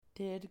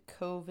Did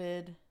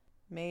COVID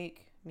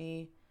make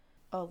me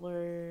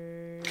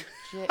allergic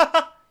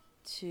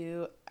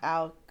to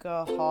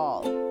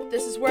alcohol?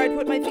 This is where I'd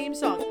put my theme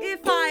song.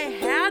 If I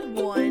had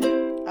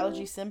one.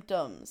 Allergy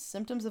symptoms.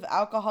 Symptoms of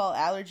alcohol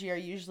allergy are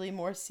usually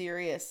more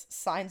serious.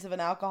 Signs of an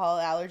alcohol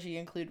allergy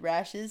include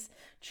rashes,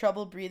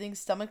 trouble breathing,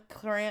 stomach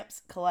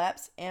cramps,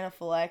 collapse,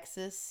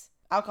 anaphylaxis.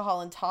 Alcohol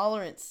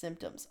intolerance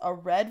symptoms: a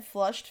red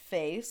flushed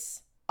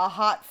face, a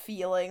hot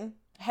feeling,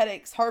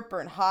 headaches,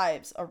 heartburn,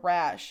 hives, a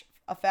rash,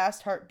 a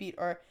fast heartbeat,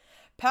 or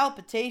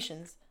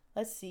palpitations.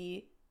 Let's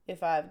see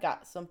if I've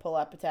got some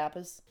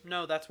palapitapas.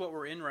 No, that's what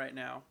we're in right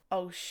now.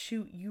 Oh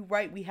shoot, you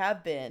right, we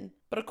have been.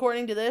 But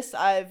according to this,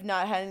 I've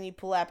not had any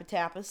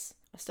palapitapas.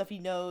 A stuffy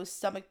nose,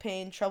 stomach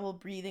pain, trouble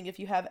breathing. If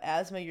you have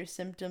asthma, your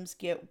symptoms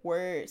get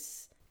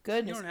worse.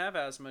 Goodness. You don't have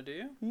asthma, do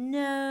you?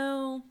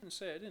 No. I was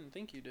gonna say, I didn't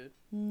think you did.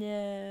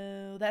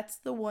 No, that's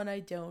the one I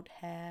don't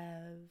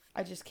have.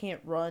 I just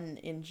can't run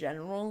in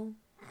general.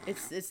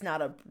 It's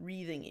not a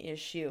breathing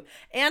issue.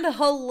 And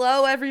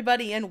hello,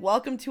 everybody, and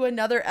welcome to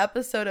another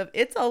episode of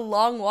It's a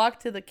Long Walk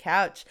to the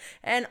Couch,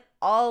 an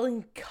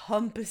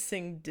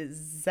all-encompassing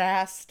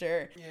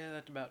disaster. Yeah,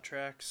 that about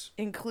tracks.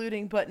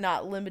 Including, but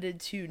not limited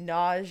to,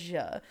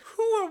 nausea.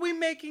 Who are we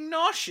making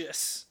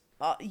nauseous?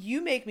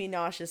 You make me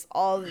nauseous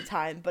all the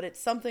time, but it's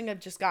something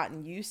I've just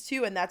gotten used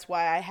to, and that's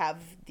why I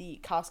have the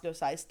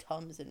Costco-sized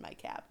Tums in my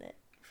cabinet.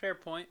 Fair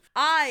point.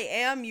 I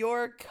am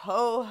your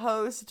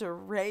co-host,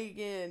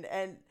 Reagan,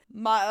 and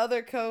my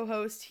other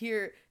co-host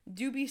here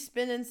do be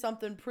spinning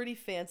something pretty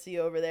fancy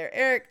over there.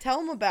 Eric, tell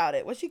him about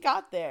it. What you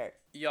got there?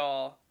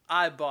 Y'all,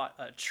 I bought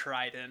a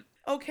Trident.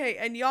 Okay,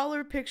 and y'all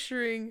are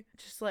picturing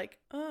just like,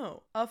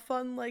 oh, a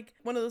fun, like,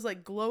 one of those,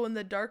 like,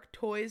 glow-in-the-dark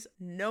toys.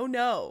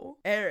 No.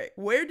 Eric,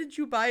 where did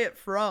you buy it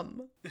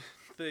from?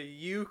 The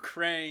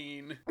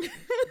Ukraine.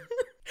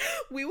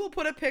 We will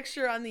put a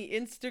picture on the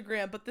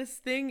Instagram, but this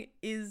thing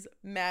is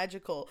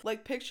magical.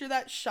 Like, picture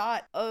that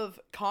shot of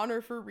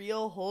Connor for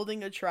real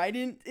holding a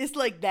trident. It's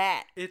like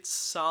that. It's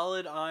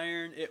solid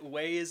iron. It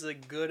weighs a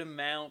good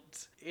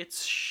amount.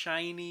 It's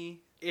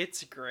shiny.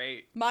 It's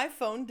great. My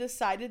phone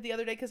decided the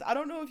other day, because I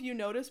don't know if you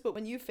noticed, but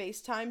when you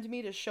FaceTimed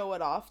me to show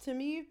it off to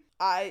me,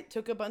 I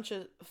took a bunch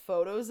of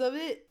photos of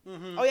it.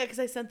 Mm-hmm. Oh, yeah, because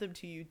I sent them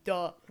to you.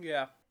 Duh.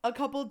 Yeah. A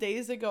couple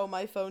days ago,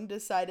 my phone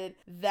decided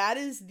that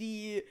is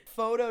the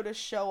photo to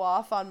show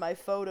off on my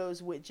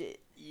photos widget.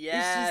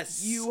 Yes. It's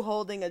just you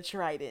holding a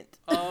trident.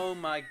 Oh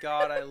my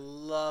god, I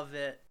love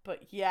it.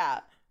 But yeah.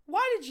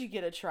 Why did you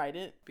get a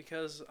trident?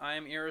 Because I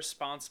am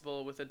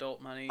irresponsible with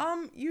adult money.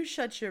 You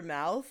shut your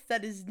mouth.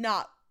 That is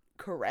not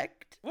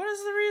correct. What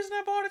is the reason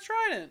I bought a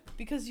trident?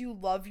 Because you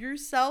love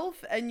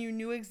yourself and you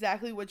knew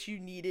exactly what you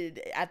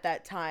needed at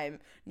that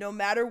time. No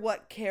matter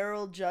what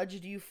Carol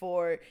judged you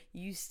for,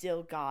 you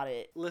still got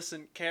it.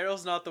 Listen,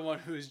 Carol's not the one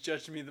who's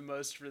judged me the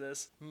most for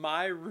this.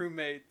 My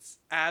roommates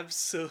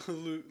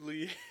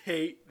absolutely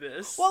hate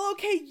this. Well,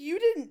 okay, you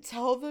didn't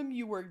tell them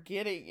you were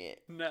getting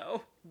it.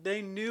 No.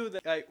 They knew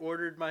that I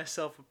ordered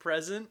myself a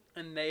present,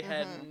 and they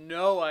had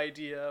no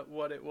idea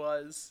what it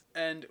was.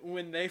 And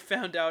when they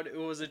found out it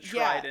was a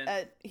trident...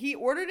 Yeah, he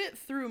ordered it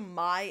through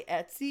my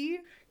Etsy.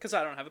 Because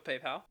I don't have a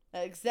PayPal.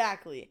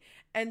 Exactly.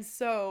 And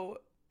so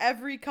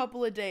every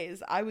couple of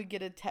days, I would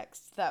get a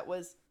text that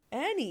was,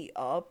 any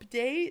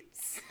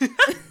updates? And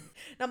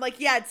I'm like,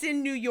 yeah, it's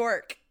in New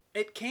York.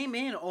 It came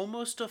in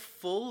almost a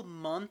full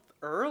month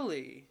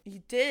early.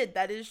 You did.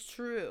 That is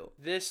true.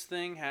 This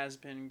thing has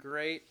been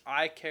great.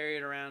 I carry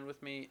it around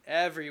with me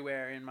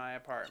everywhere in my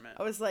apartment.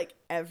 I was like,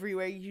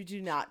 everywhere? You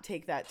do not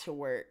take that to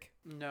work.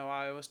 No,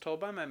 I was told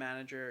by my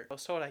manager. I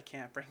was told I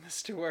can't bring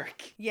this to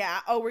work. Yeah.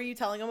 Oh, were you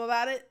telling him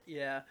about it?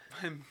 Yeah.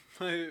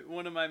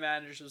 One of my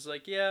managers was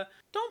like, yeah,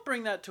 don't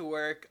bring that to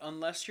work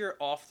unless you're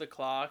off the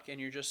clock and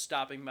you're just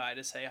stopping by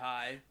to say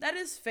hi. That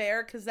is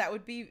fair, because that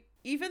would be...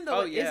 Even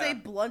though it is a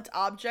blunt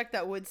object,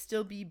 that would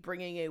still be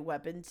bringing a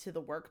weapon to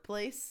the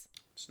workplace.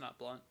 It's not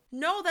blunt.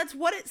 No, that's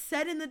what it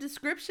said in the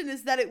description,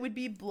 is that it would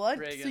be blunt,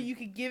 Reagan, so you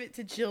could give it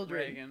to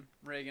children.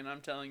 Reagan,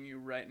 I'm telling you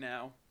right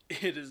now,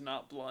 it is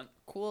not blunt.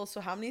 Cool, so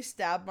how many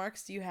stab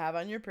marks do you have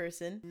on your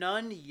person?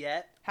 None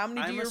yet. How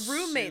many do your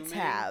roommates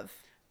have?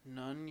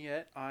 None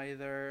yet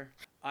either.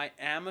 I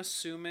am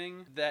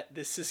assuming that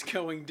this is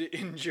going to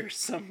injure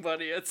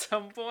somebody at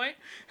some point,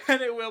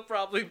 and it will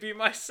probably be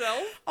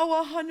myself.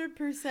 Oh,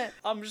 100%.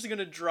 I'm just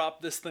gonna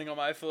drop this thing on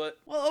my foot.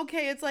 Well,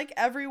 okay, it's like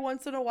every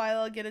once in a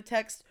while I'll get a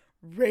text,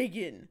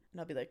 Reagan, and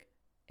I'll be like,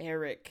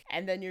 Eric.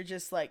 And then you're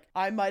just like,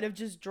 I might have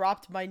just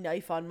dropped my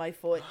knife on my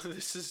foot. Oh,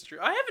 this is true.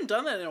 I haven't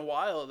done that in a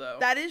while, though.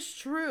 That is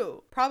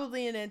true.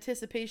 Probably in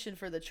anticipation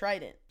for the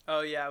trident.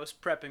 Oh, yeah, I was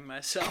prepping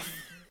myself.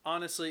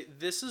 Honestly,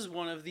 this is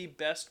one of the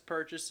best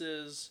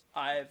purchases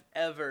I've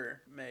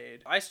ever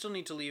made. I still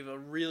need to leave a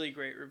really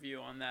great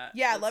review on that.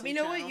 Yeah, let me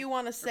know what you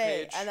want to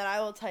say, and then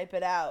I will type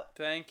it out.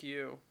 Thank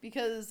you.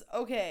 Because,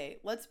 okay,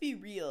 let's be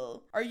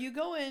real. Are you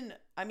going...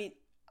 I mean,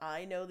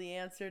 I know the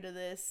answer to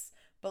this,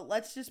 but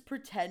let's just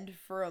pretend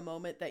for a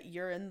moment that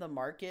you're in the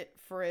market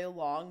for a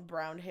long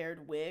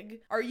brown-haired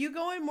wig. Are you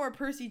going more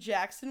Percy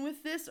Jackson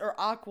with this or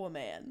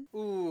Aquaman?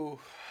 Ooh...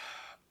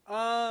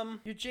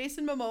 Your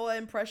Jason Momoa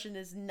impression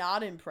is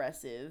not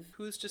impressive.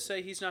 Who's to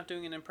say he's not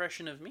doing an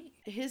impression of me?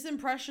 His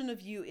impression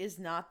of you is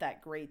not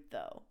that great,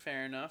 though.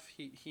 Fair enough.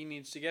 He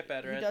needs to get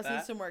better He at does that.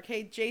 need some work.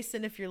 Hey,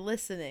 Jason, if you're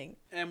listening,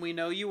 And we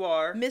know you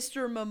are.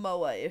 Mr.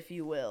 Momoa, if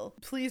you will,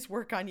 please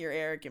work on your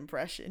Eric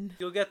impression.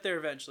 You'll get there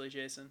eventually,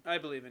 Jason. I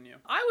believe in you.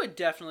 I would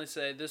definitely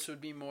say this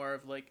would be more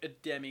of like a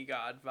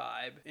demigod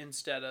vibe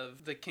instead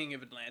of the King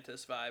of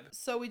Atlantis vibe.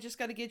 So we just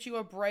got to get you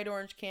a bright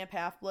orange Camp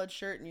Half-Blood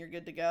shirt and you're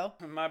good to go.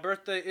 My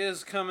birthday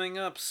is coming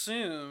up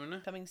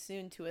soon. Coming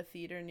soon to a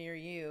theater near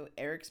you,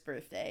 Eric's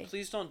birthday.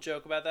 Please don't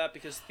joke about that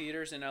because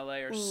theaters in LA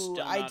are Ooh, still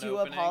not I do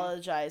opening.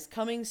 apologize.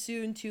 Coming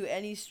soon to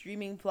any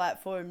streaming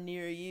platform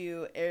near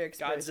you, Eric's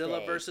birthday.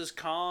 Godzilla vs.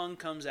 Kong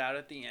comes out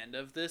at the end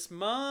of this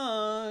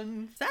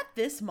month. Is that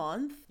this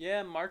month?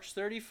 Yeah, March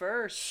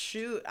 31st.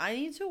 Shoot, I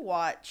need to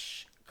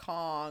watch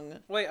Kong.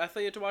 Wait, I thought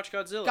you had to watch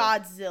Godzilla.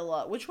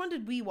 Godzilla. Which one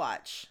did we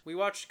watch? We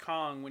watched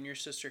Kong when your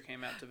sister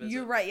came out to visit.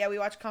 You're right. Yeah, we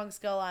watched Kong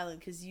Skull Island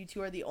because you two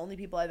are the only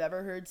people I've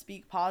ever heard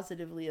speak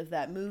positively of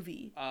that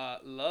movie.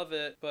 Love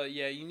it. But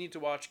yeah, you need to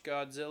watch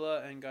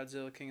Godzilla and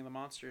Godzilla King of the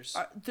Monsters.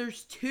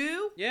 There's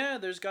two? Yeah,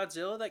 there's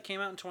Godzilla that came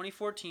out in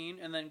 2014,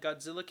 and then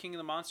Godzilla King of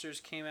the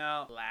Monsters came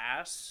out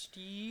last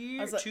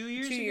year? I was like, 2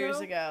 years ago? 2 years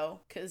ago.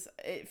 Because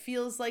it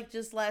feels like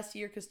just last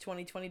year because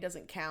 2020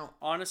 doesn't count.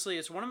 Honestly,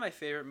 it's one of my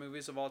favorite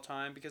movies of all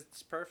time because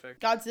it's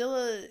perfect.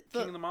 Godzilla...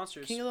 King of the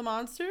Monsters. King of the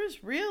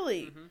Monsters?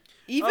 Really? Mm-hmm.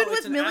 Even Oh, with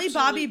it's an Millie absolute-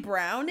 Bobby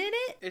Brown in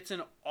it? It's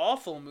an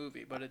awful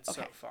movie, but it's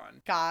so Okay.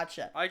 fun.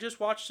 Gotcha. I just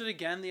watched it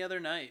again the other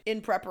night. In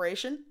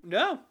preparation?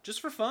 No,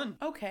 just for fun.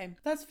 Okay,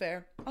 that's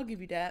fair. I'll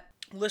give you that.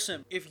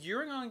 Listen, if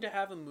you're going to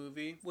have a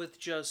movie with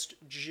just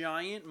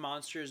giant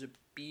monsters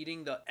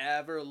beating the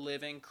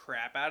ever-living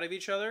crap out of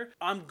each other,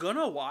 I'm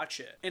gonna watch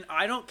it. And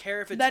I don't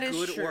care if it's That is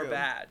good or true.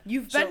 bad.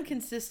 You've So- been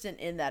consistent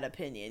in that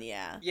opinion,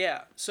 yeah.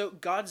 Yeah, so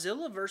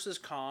Godzilla vs.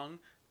 Kong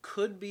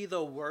could be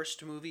the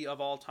worst movie of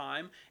all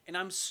time, and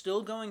I'm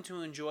still going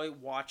to enjoy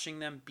watching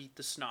them beat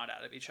the snot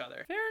out of each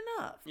other. Fair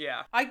enough.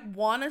 Yeah. I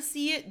want to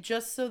see it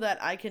just so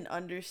that I can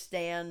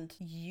understand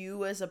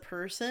you as a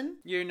person.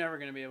 You're never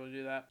going to be able to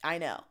do that. I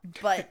know,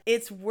 but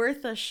it's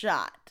worth a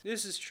shot.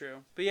 This is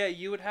true. But yeah,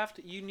 you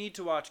need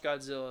to watch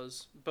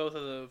Godzilla's, both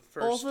of the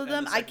first Both of and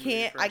them, the I second movie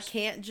can't. I first.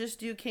 can't just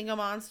do King of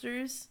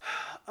Monsters.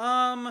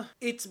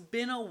 It's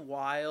been a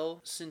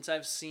while since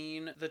I've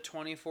seen the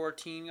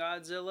 2014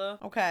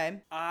 Godzilla. Okay.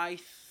 I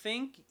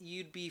think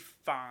you'd be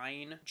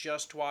fine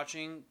just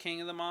watching King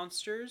of the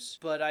Monsters,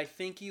 but I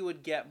think you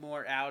would get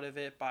more out of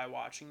it by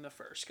watching the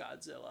first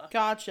Godzilla.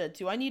 Gotcha.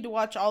 Do I need to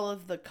watch all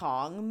of the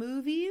Kong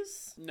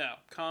movies? No,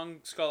 Kong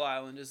Skull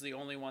Island is the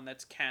only one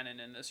that's canon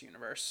in this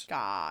universe.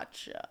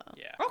 Gotcha.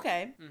 Yeah.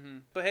 Okay.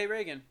 But hey,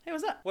 Reagan, Hey,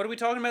 what's up? what are we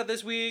talking about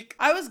this week?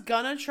 I was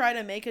gonna try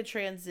to make a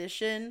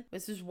transition.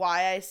 This is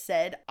why I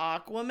said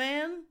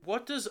Aquaman.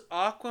 What does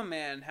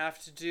Aquaman have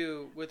to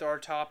do with our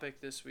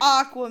topic this week?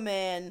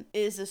 Aquaman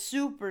is a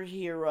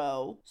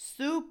superhero.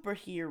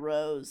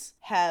 Superheroes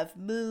have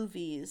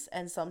movies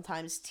and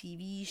sometimes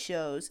TV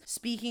shows.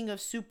 Speaking of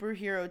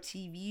superhero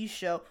TV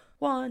show,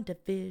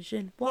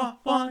 WandaVision.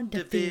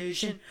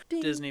 WandaVision.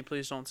 Ding. Disney,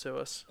 please don't sue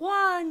us.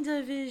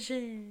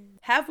 WandaVision.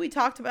 Have we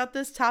talked about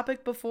this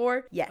topic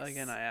before? Yes.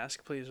 Again, I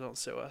ask, please don't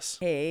sue us.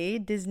 Hey,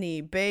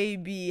 Disney,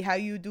 baby, how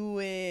you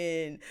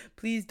doing?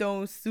 Please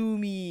don't sue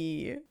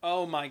me.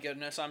 Oh my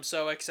goodness, I'm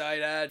so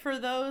excited. For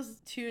those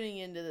tuning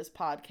into this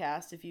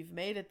podcast, if you've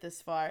made it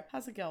this far,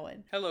 how's it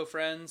going? Hello,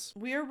 friends.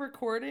 We are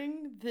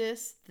recording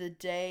this the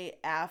day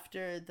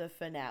after the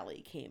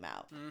finale came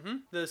out.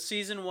 The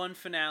season 1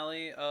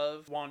 finale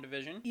of WandaVision.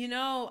 You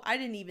know, I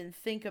didn't even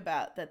think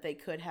about that they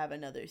could have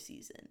another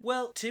season.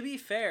 Well, to be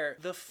fair,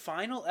 the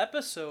final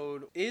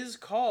episode is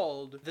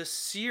called the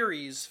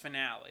series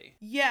finale.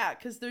 Yeah,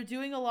 because they're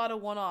doing a lot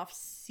of one-off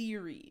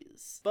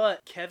series.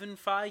 But Kevin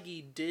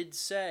Feige did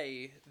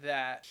say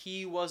that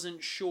he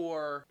wasn't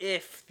sure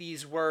if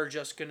these were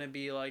just going to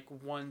be like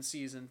one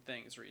season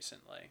things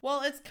recently.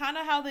 Well, it's kind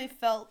of how they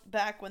felt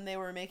back when they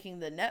were making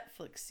the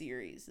Netflix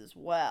series as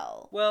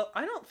well. Well,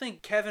 I don't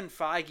think Kevin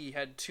Feige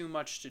had too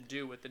much to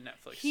do with the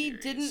Netflix He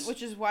series. didn't,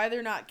 which is why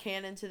they're not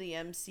canon to the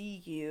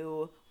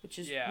MCU, which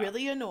is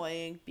really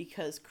annoying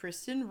because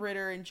Kristen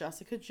Ritter and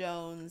Jessica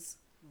Jones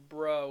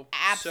Bro,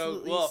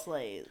 absolutely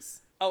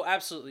slays. Oh,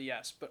 absolutely,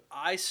 yes. But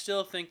I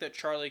still think that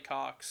Charlie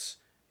Cox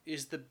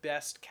is the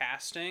best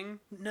casting.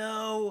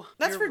 No.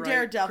 That's you're for right.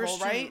 Daredevil,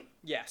 right?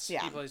 Yes,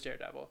 Yeah. he plays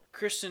Daredevil.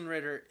 Kristen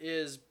Ritter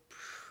is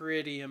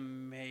pretty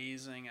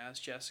amazing as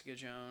Jessica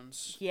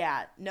Jones.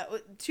 Yeah, no,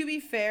 to be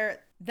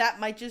fair, that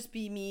might just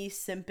be me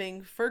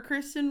simping for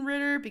Kristen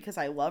Ritter because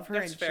I love her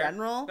That's in fair.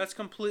 general. That's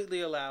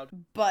completely allowed.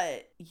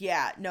 But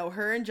yeah, no,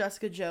 her and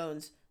Jessica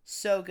Jones,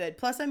 so good.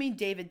 Plus, I mean,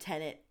 David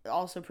Tennant,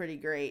 also pretty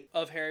great.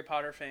 Of Harry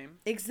Potter fame.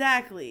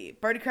 Exactly.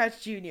 Barty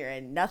Crouch Jr.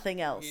 and nothing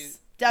else. He's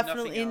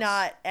Definitely nothing else.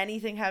 not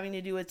anything having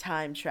to do with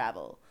time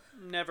travel.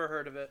 Never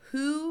heard of it.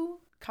 Who,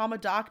 comma,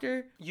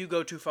 doctor? You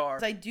go too far.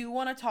 I do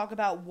want to talk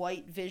about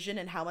White Vision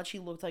and how much he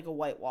looked like a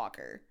White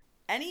Walker.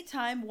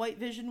 anytime White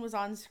Vision was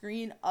on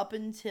screen up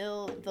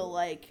until the,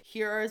 like,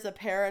 here is a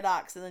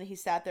paradox, and then he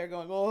sat there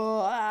going,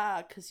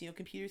 oh, because, you know,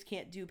 computers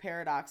can't do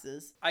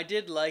paradoxes. I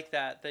did like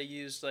that they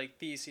used, like,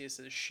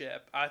 Theseus's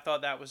ship. I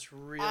thought that was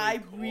really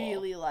cool.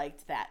 Really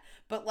liked that.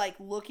 But, like,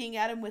 looking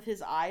at him with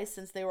his eyes,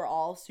 since they were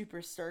all super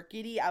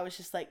circuity, I was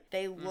just like,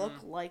 they look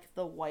like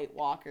the White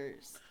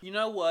Walkers. You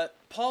know what?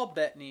 Paul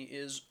Bettany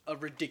is a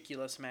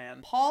ridiculous man.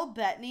 Paul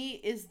Bettany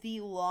is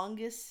the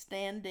longest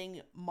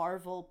standing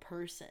Marvel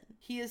person.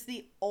 He is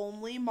the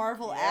only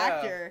Marvel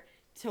actor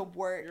to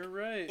work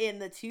in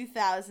the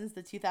 2000s,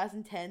 the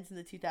 2010s, and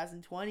the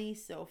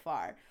 2020s so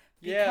far.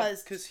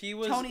 Because he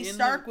was Tony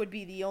Stark would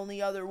be the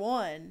only other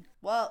one.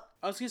 Well,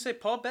 I was going to say,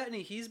 Paul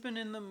Bettany, he's been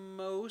in the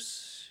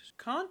most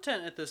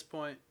content at this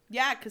point.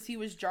 Yeah, because he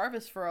was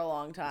Jarvis for a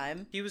long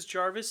time. He was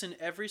Jarvis in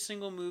every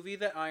single movie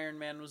that Iron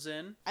Man was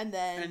in. And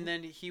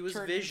then he was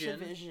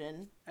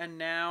Vision. And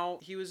now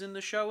he was in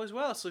the show as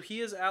well. So he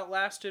has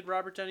outlasted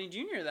Robert Downey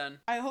Jr. then.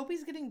 I hope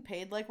he's getting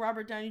paid like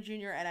Robert Downey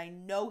Jr. And I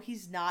know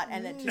he's not.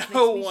 And that just makes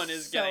no me one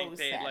is so getting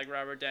paid sad. like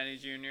Robert Downey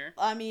Jr.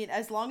 I mean,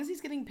 as long as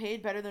he's getting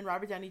paid better than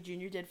Robert Downey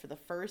Jr. did for the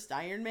first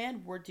Iron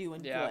Man, we're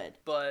doing good.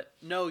 But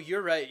no,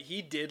 you're right.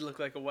 He did look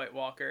like a White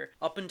Walker.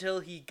 Up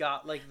until he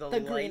got like the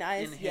light green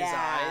eyes, in his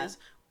eyes.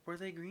 Were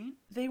they green?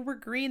 They were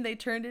green. They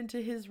turned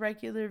into his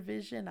regular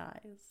Vision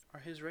eyes. Are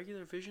his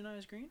regular Vision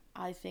eyes green?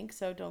 I think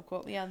so. Don't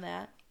quote me on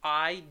that.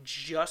 I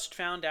just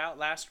found out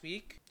last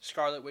week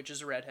Scarlet Witch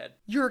is a redhead.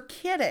 You're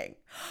kidding.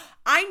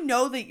 I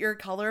know that you're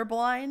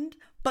colorblind,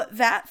 but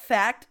that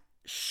fact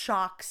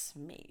shocks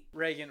me.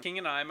 Reagan, King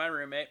and I, my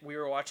roommate, we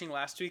were watching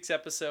last week's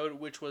episode,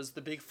 which was the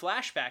big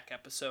flashback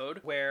episode,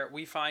 where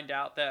we find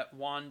out that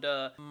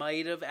Wanda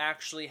might have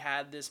actually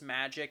had this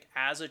magic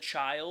as a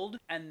child,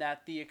 and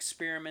that the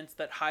experiments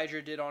that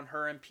Hydra did on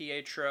her and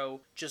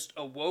Pietro just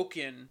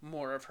awoken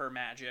more of her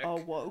magic.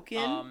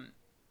 Awoken?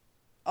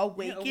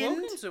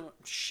 Awakened? Yeah,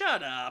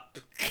 shut up.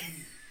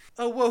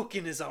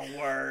 Awoken is a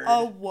word.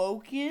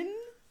 Awoken?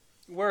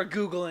 We're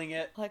Googling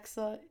it.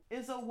 Alexa,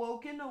 is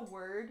awoken a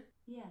word?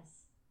 Yes.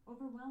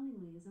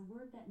 Overwhelmingly is a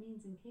word that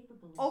means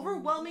incapable of...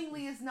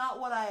 Overwhelmingly is not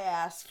what I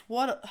asked.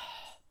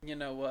 You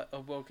know what?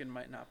 Awoken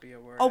might not be a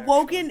word.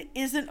 Awoken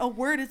actually. Isn't a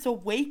word, it's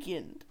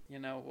awakened. You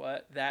know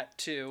what? That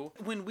too.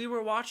 When we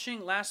were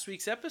watching last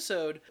week's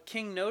episode,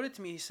 King noted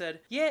to me, he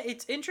said, yeah,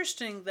 it's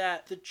interesting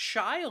that the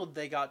child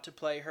they got to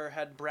play her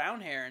had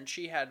brown hair and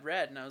she had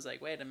red. And I was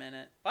like, wait a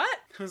minute. What?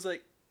 I was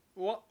like,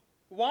 what?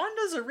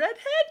 Wanda's a redhead?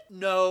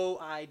 No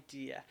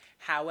idea.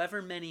 However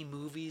many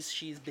movies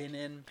she's been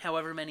in,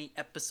 however many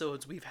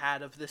episodes we've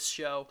had of this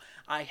show,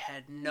 I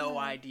had no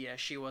idea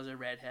she was a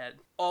redhead.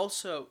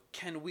 Also,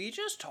 can we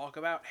just talk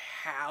about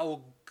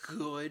how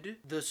good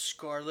the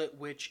Scarlet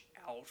Witch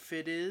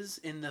outfit is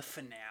in the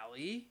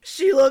finale?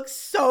 She looks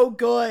so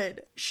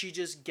good. She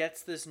just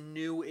gets this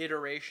new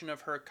iteration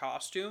of her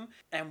costume,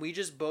 and we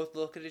just both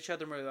look at each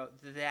other and we go,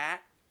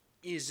 that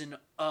is an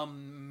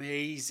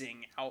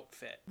amazing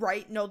outfit.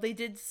 Right? No, they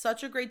did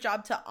such a great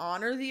job to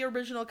honor the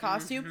original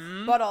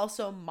costume, but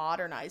also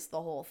modernize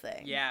the whole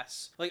thing.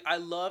 Yes. Like, I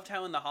loved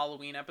how in the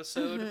Halloween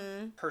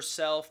episode,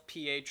 herself,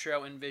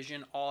 Pietro, and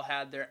Vision all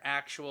had their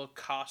actual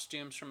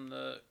costumes from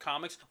the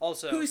comics.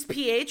 Also, who's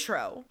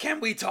Pietro? Can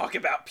we talk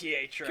about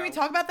Pietro? Can we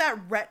talk about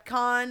that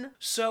retcon?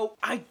 So,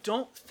 I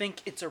don't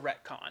think it's a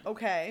retcon.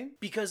 Okay.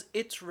 Because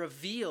it's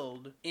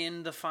revealed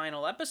in the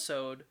final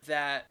episode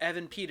that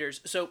Evan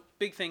Peters... So,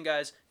 big thing,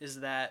 guys,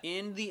 is that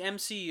in the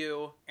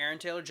MCU, Aaron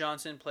Taylor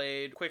Johnson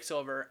played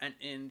Quicksilver, and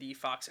in the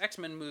Fox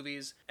X-Men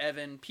movies,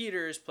 Evan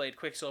Peters played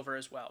Quicksilver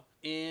as well.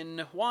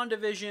 In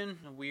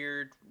WandaVision,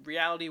 weird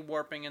reality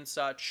warping and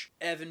such,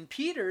 Evan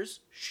Peters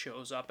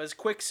shows up as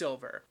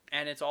Quicksilver.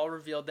 And it's all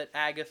revealed that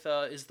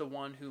Agatha is the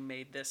one who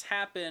made this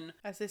happen.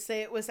 As they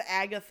say, it was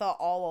Agatha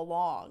all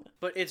along.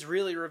 But it's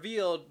really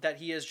revealed that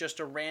he is just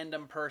a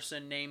random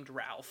person named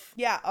Ralph.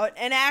 Yeah,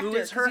 an actor. Who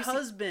is her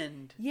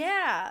husband.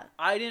 Yeah.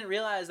 I didn't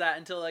realize that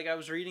until I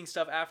was reading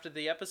stuff after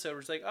the episode where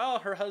it's like, oh,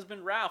 her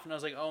husband Ralph. And I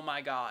was like, oh my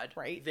god.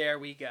 Right. There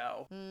we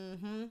go.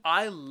 Mm-hmm.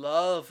 I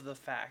love the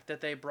fact that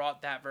they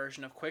brought that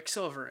version of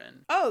Quicksilver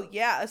in. Oh,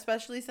 yeah,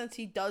 especially since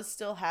he does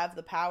still have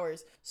the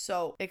powers.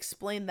 So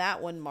explain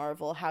that one,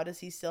 Marvel. How does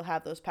he still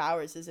have those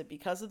powers? Is it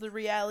because of the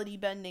reality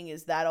bending?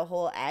 Is that a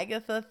whole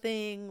Agatha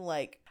thing?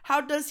 Like,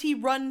 how does he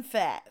run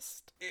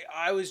fast?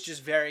 I was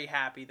just very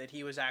happy that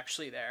he was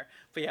actually there.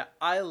 But yeah,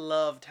 I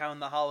loved how in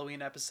the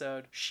Halloween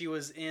episode, she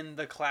was in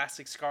the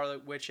classic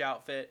Scarlet Witch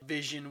outfit.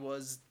 Vision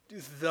was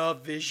the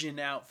Vision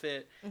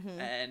outfit,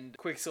 and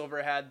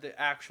Quicksilver had the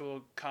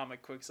actual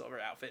comic Quicksilver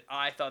outfit.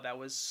 I thought that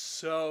was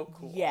so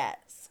cool.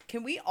 Yes.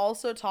 Can we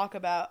also talk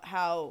about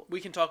how... We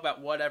can talk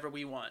about whatever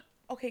we want.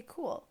 Okay,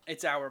 cool.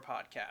 It's our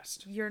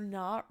podcast. You're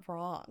not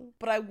wrong.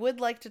 But I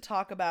would like to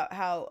talk about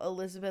how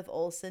Elizabeth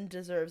Olsen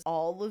deserves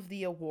all of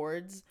the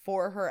awards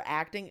for her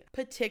acting,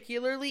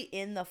 particularly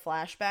in the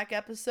flashback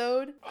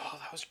episode. Oh,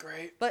 that was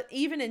great. But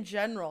even in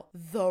general,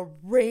 the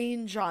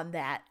range on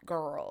that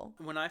girl.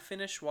 When I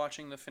finished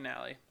watching the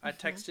finale, I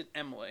texted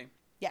Emily.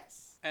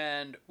 Yes.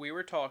 and we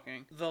were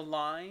talking. The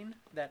line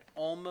that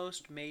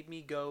almost made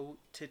me go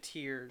to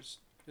tears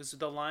is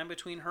the line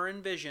between her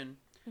and Vision.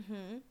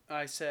 Mm-hmm.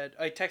 I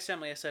texted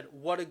Emily, I said,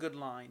 what a good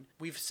line.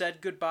 We've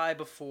said goodbye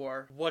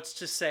before. What's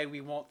to say we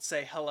won't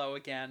say hello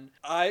again?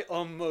 I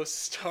almost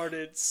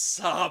started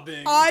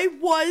sobbing. I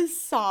was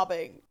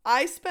sobbing.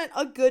 I spent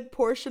a good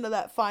portion of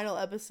that final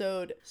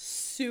episode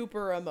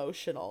super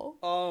emotional.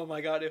 Oh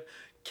my god.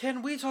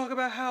 Can we talk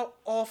about how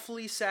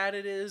awfully sad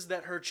it is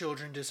that her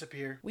children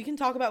disappear? We can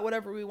talk about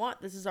whatever we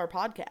want. This is our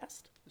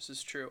podcast. This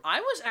is true. I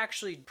was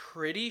actually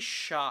pretty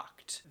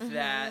shocked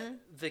that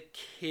the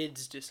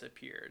kids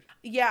disappeared.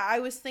 Yeah, I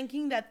was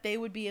thinking that they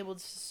would be able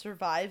to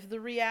survive the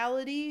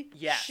reality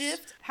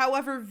shift.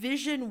 However,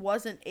 Vision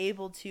wasn't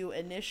able to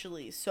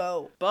initially,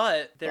 so...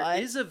 But there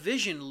is a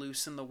Vision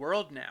loose in the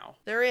world now.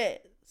 There is.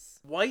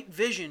 White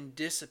Vision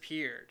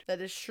disappeared.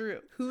 That is true.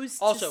 Who's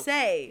Also, to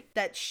say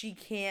that she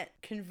can't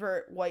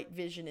convert White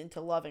Vision into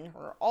loving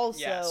her also,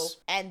 yes.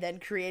 and then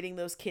creating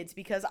those kids,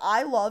 because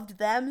I loved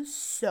them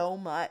so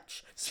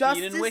much.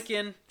 Speed and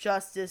Wiccan.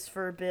 Justice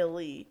for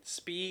Billy.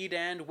 Speed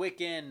and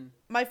Wiccan.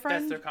 My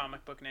friend... That's their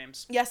comic book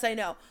names. Yes, I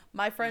know.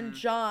 My friend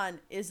John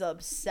is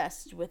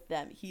obsessed with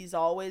them. He's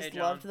always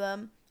loved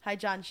them. Hi,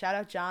 John. Shout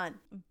out, John.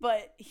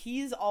 But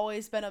he's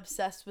always been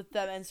obsessed with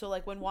them. And so,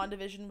 like, when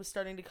WandaVision was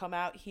starting to come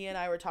out, he and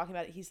I were talking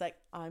about it. He's like,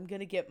 I'm going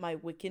to get my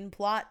Wiccan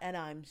plot, and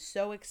I'm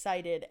so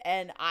excited.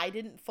 And I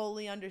didn't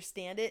fully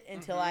understand it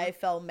until I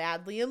fell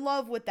madly in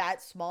love with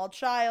that small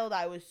child.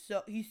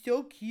 He's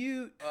so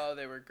cute. Oh,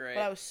 they were great.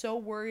 But I was so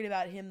worried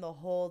about him the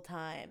whole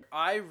time.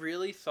 I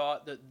really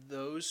thought that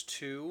those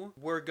two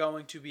were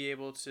going to be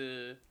able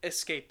to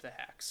escape the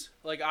Hex.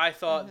 Like, I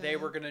thought they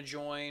were going to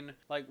join,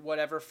 like,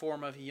 whatever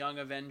form of Young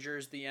Avengers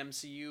the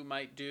MCU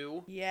might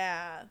do.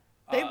 Yeah.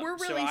 They were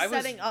really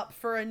setting up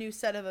for a new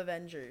set of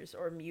Avengers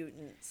or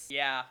mutants.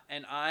 Yeah,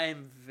 and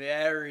I'm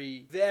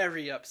very,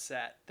 very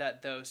upset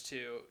that those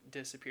two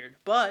disappeared.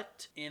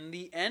 But in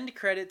the end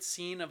credits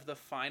scene of the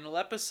final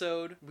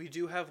episode, we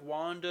do have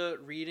Wanda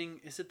reading,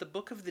 is it the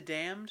Book of the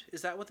Damned?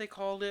 Is that what they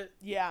called it?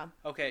 Yeah.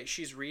 Okay,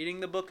 she's reading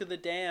the Book of the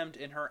Damned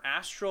in her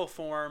astral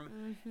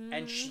form,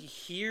 and she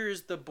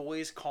hears the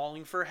boys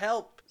calling for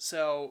help.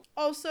 So,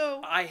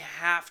 also, I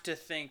have to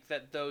think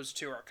that those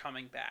two are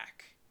coming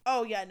back.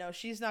 Oh, yeah, no,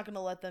 she's not going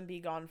to let them be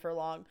gone for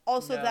long.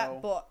 Also,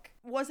 that book.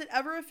 Was it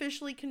ever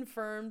officially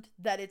confirmed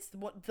that it's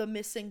the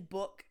missing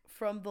book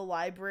from the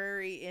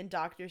library in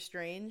Doctor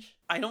Strange?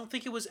 I don't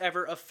think it was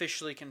ever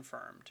officially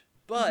confirmed.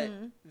 But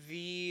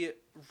the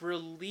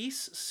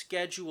release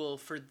schedule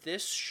for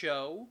this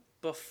show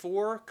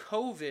before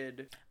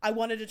COVID... I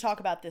wanted to talk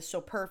about this,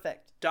 so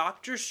perfect.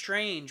 Doctor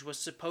Strange was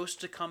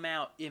supposed to come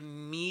out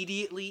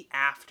immediately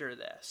after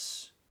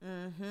this.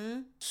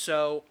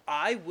 So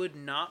I would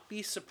not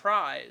be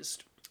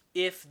surprised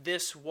if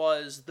this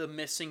was the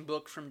missing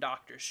book from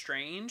Doctor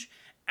Strange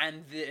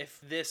and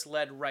if this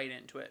led right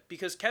into it.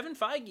 Because Kevin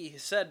Feige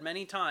has said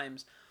many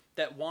times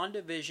that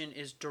WandaVision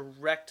is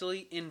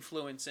directly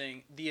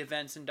influencing the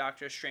events in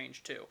Doctor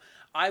Strange 2.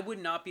 I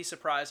would not be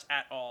surprised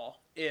at all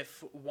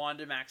if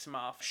Wanda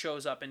Maximoff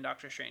shows up in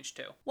Doctor Strange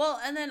 2. Well,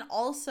 and then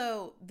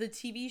also the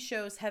TV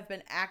shows have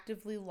been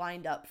actively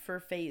lined up for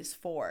Phase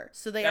 4.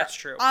 So they That's are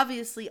true.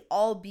 obviously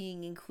all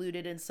being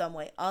included in some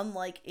way.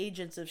 Unlike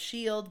Agents of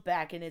S.H.I.E.L.D.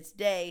 back in its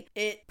day,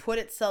 it put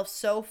itself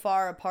so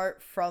far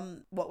apart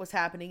from what was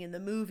happening in the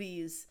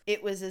movies.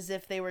 It was as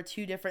if they were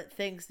two different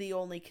things. The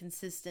only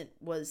consistent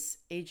was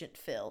Agent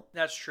Phil.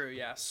 That's true,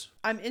 yes.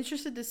 I'm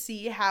interested to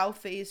see how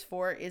Phase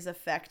 4 is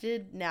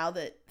affected now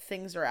that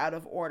things are out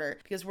of order,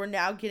 because we're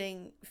now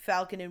getting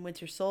Falcon and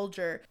Winter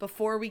Soldier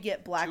before we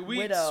get Black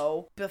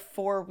Widow,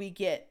 before we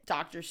get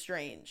Doctor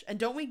Strange. And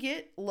don't we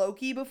get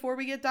Loki before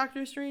we get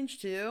Doctor Strange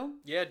too?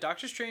 Yeah,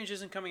 Doctor Strange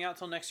isn't coming out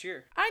till next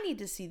year. I need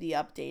to see the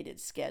updated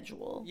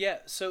schedule. Yeah,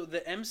 so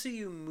the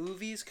MCU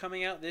movies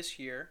coming out this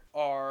year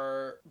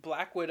are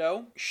Black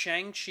Widow,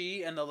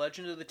 Shang-Chi and the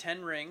Legend of the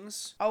Ten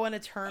Rings. Oh, and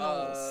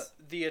Eternals.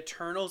 The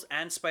Eternals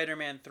and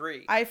Spider-Man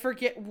 3. I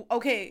forget.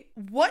 Okay,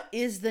 what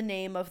is the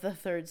name of the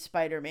third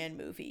Spider-Man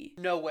movie?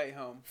 No Way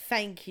Home.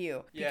 Thank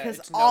you. Yeah, because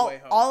it's No Way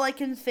Home. all I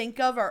can think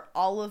of are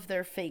all of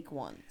their fake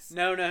ones.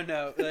 No.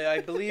 I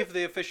believe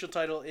the official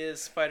title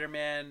is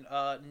Spider-Man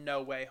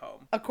No Way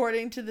Home.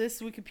 According to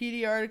this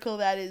Wikipedia article,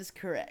 that is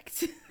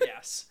correct.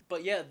 Yes.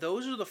 But yeah,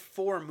 those are the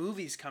 4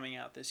 movies coming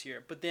out this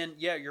year. But then,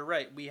 yeah, you're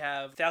right. We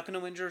have Falcon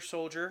and Winter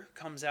Soldier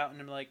comes out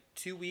in like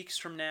 2 weeks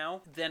from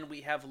now. Then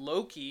we have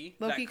Loki.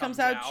 Loki comes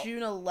out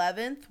June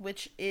 11th,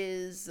 which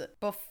is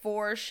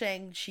before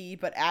Shang-Chi,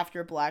 but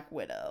after Black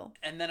Widow.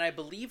 And then I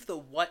believe the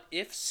What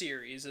If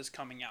series is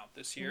coming out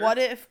this year. What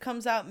If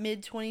comes out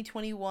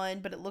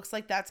mid-2021, but it looks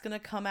like that's going to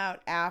come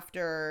out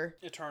after...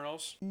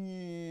 Eternals?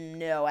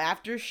 No,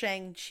 after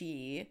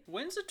Shang-Chi.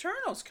 When's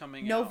Eternals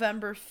coming out?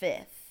 November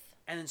 5th.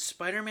 And then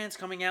Spider-Man's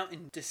coming out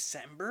in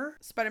December?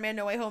 Spider-Man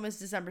No Way Home is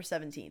December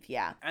 17th,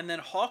 yeah. And then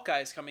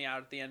Hawkeye's coming out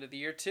at the end of the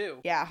year, too.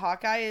 Yeah,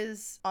 Hawkeye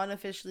is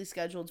unofficially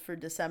scheduled for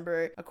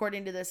December.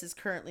 According to this, is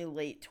currently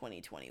late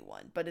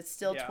 2021, but it's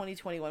still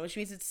 2021, which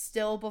means it's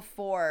still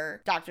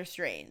before Doctor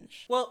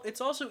Strange. Well, it's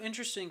also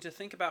interesting to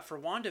think about for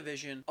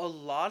WandaVision. A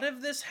lot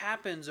of this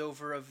happens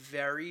over a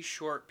very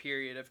short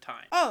period of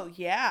time. Oh,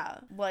 yeah.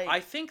 Like, I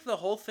think the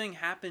whole thing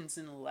happens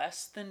in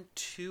less than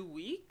 2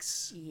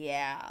 weeks.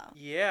 Yeah.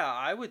 Yeah,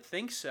 I would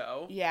think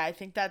so. Yeah, I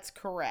think that's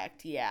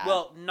correct, yeah.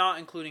 Well, not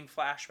including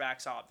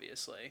flashbacks,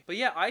 obviously. But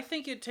yeah, I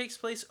think it takes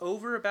place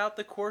over about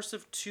the course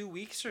of 2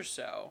 weeks or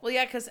so. Well,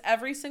 yeah, because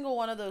every single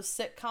one of those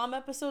sitcom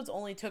episodes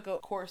only took a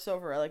course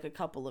over, like, a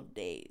couple of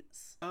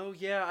days. Oh,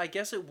 yeah, I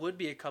guess it would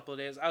be a couple of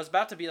days. I was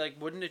about to be like,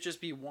 wouldn't it just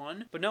be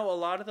one? But no, a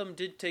lot of them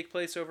did take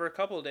place over a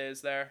couple of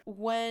days there.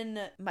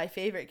 When my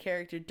favorite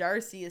character,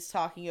 Darcy, is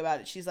talking about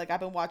it, she's like,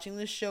 I've been watching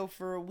this show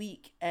for a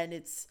week, and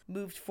it's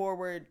moved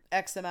forward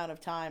X amount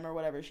of time, or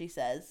whatever she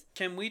says.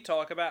 Can we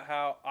talk about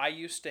how I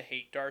used to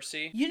hate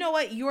Darcy? You know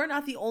what? You're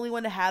not the only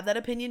one to have that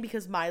opinion,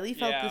 because Miley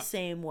felt the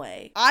same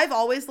way. I've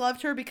always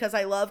loved her because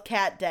I love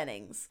Kat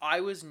Dennings. I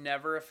was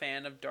never a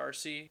fan of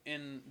Darcy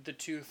in the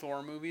 2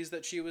 Thor movies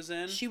that she was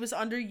in. She was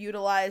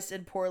underutilized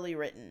and poorly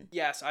written.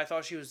 Yes, I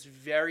thought she was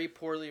very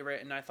poorly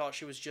written. I thought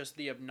she was just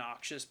the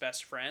obnoxious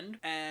best friend.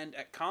 And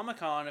at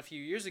Comic-Con a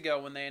few years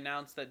ago, when they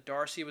announced that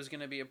Darcy was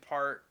going to be a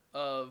part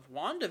of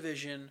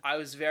WandaVision, I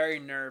was very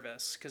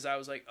nervous because I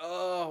was like,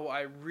 oh,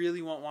 I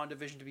really want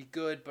WandaVision to be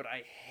good, but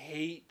I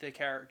hate the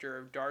character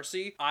of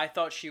Darcy. I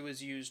thought she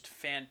was used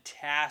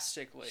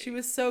fantastically. She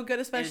was so good,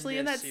 especially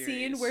in that series.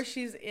 scene where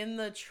she's in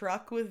the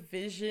truck with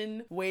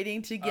Vision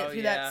waiting to get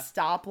through that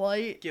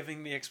stoplight.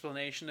 Giving the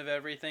explanation of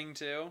everything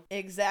too.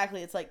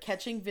 Exactly. It's like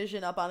catching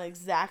Vision up on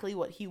exactly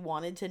what he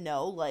wanted to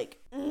know. Like,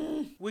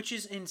 Which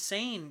is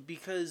insane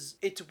because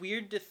it's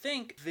weird to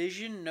think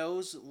Vision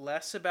knows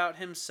less about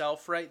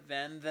himself right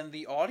then than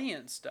the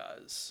audience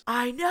does.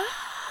 I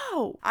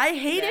know. I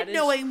hated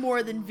knowing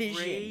more than Vision.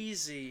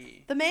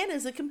 Crazy. The man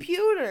is a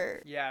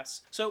computer.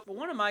 Yes. So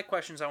one of my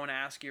questions I want to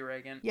ask you,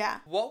 Reagan. Yeah.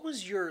 What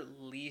was your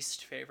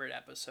least favorite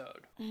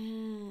episode?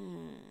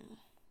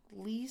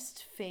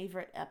 Least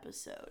favorite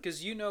episode.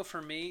 Because you know, for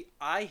me,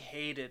 I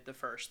hated the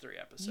first 3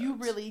 episodes. You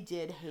really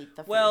did hate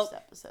the first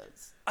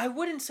episodes. I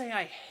wouldn't say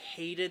I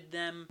hated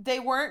them. They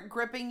weren't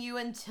gripping you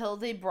until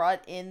they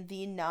brought in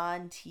the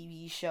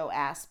non-TV show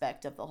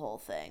aspect of the whole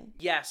thing.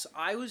 Yes,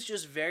 I was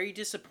just very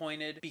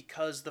disappointed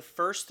because the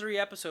first 3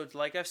 episodes,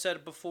 like I've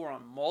said before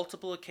on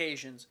multiple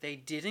occasions, they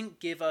didn't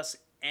give us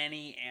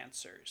any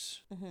answers.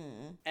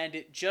 And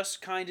it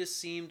just kind of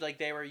seemed like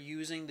they were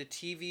using the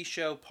TV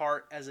show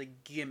part as a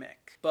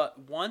gimmick.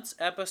 But once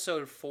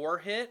episode 4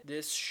 hit,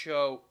 this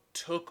show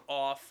took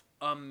off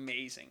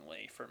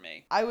amazingly for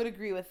me. I would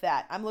agree with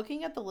that. I'm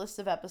looking at the list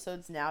of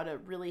episodes now to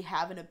really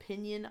have an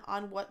opinion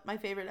on what my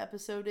favorite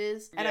episode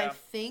is. And I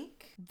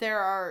think there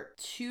are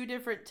 2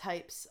 different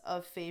types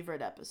of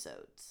favorite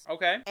episodes.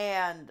 Okay.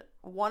 And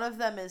one of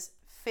them is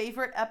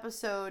favorite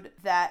episode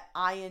that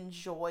I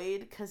enjoyed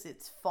because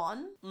it's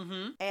fun,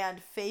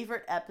 and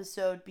favorite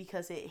episode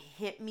because it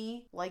hit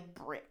me like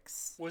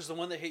bricks. Was the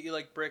one that hit you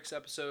like bricks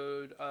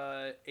episode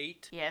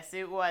 8? Yes,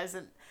 it was.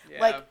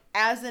 Yeah. Like,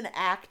 as an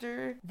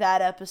actor,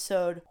 that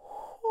episode,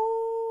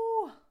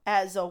 whoo,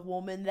 as a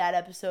woman, that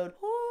episode,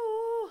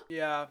 whoo.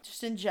 Yeah.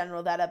 Just in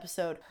general, that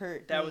episode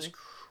hurt That me. was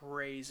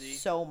crazy.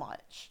 So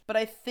much. But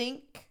I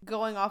think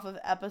going off of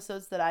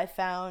episodes that I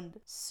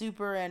found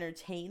super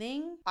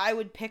entertaining, I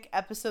would pick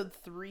episode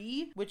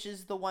 3, which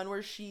is the one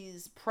where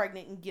she's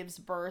pregnant and gives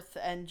birth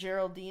and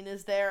Geraldine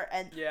is there.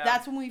 And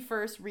that's when we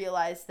first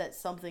realized that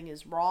something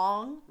is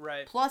wrong.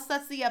 Right. Plus,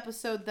 that's the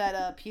episode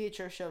that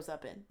Pietro shows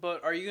up in.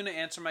 But are you going to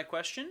answer my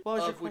question? What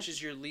was your which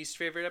is your least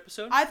favorite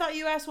episode? I thought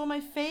you asked what my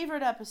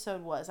favorite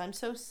episode was. I'm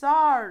so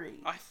sorry.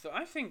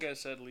 I think I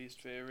said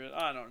least favorite.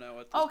 I don't know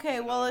what. Okay,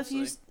 point, well,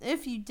 honestly.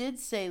 if you did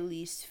say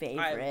least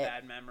favorite, I have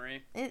bad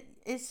memory.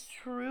 It's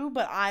true,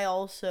 but I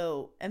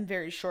also am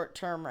very short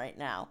term right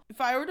now.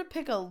 If I were to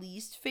pick a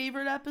least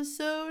favorite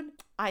episode,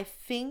 I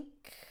think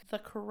the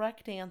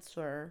correct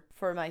answer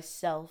for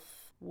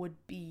myself would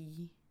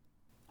be,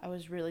 I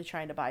was really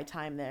trying to buy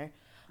time there.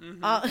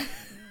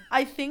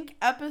 I think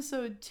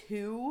episode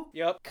 2.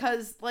 Yep.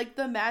 Because, like,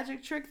 the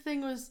magic trick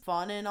thing was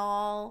fun and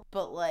all,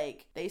 but,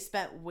 like, they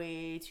spent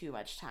way too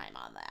much time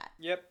on that.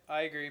 Yep,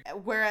 I agree.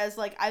 Whereas,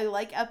 like, I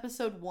like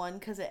episode 1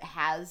 because it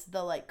has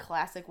the, like,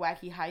 classic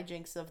wacky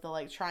hijinks of the,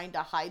 like, trying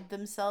to hide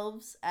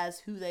themselves as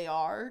who they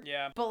are.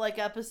 Yeah. But, like,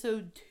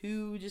 episode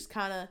 2 just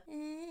kind of...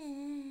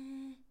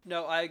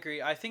 No, I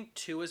agree. I think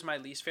 2 is my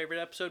least favorite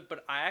episode,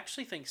 but I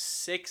actually think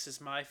 6 is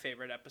my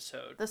favorite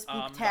episode. The The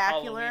Spooktacular?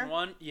 Halloween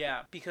one.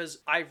 Yeah, because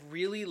I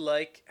really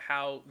like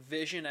how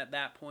Vision at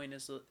that point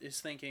is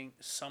thinking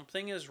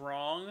something is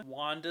wrong.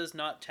 Wanda's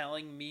not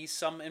telling me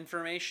some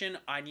information.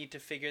 I need to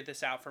figure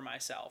this out for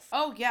myself.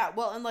 Oh yeah,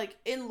 well, and like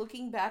in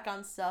looking back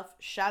on stuff,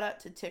 shout out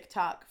to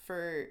TikTok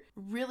for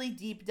really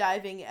deep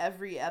diving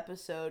every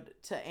episode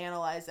to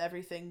analyze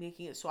everything,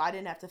 making it so I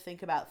didn't have to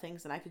think about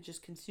things and I could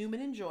just consume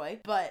and enjoy.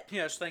 But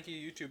Yes, thank you,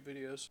 YouTube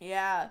videos.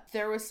 yeah,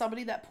 there was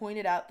somebody that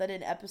pointed out that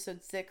in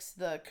episode 6,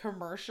 the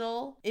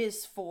commercial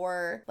is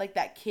for like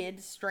that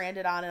kid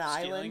stranded on an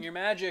Stealing island. your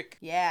magic.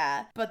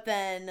 Yeah, but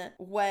then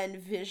when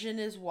Vision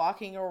is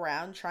walking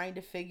around trying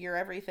to figure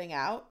everything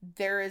out,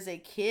 there is a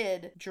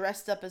kid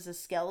dressed up as a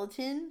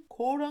skeleton,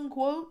 quote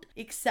unquote,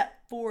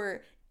 except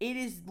for it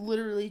is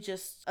literally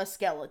just a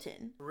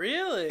skeleton.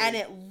 Really? And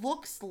it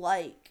looks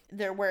like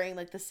they're wearing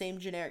like the same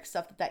generic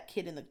stuff that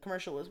kid in the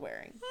commercial was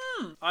wearing.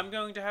 I'm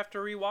going to have to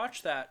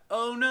rewatch that.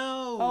 Oh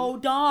no. Oh,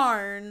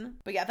 darn.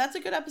 But yeah, that's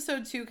a good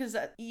episode too, because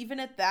even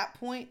at that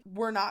point,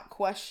 we're not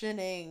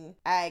questioning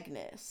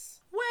Agnes.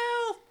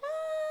 Well,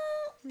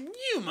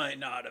 you might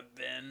not have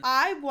been.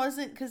 I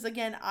wasn't, because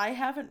again, I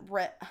haven't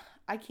read.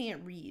 I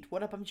can't read.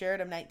 What up? I'm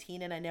Jared. I'm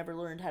 19 and I never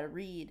learned how to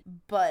read.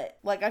 But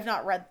like, I've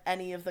not read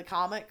any of the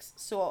comics.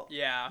 So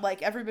Yeah.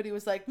 like, everybody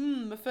was like,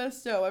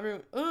 Mephisto.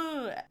 Everyone,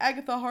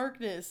 Agatha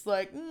Harkness.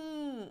 Like,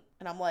 And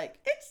I'm like,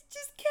 it's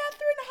just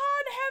Catherine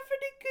Hahn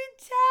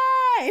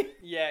having a good time.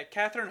 Yeah,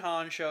 Catherine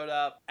Hahn showed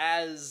up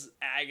as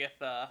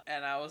Agatha,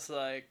 and I was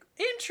like,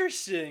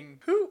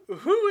 interesting.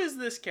 Who is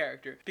this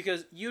character?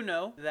 Because you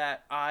know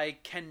that I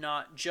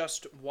cannot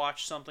just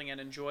watch something and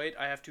enjoy it.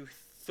 I have to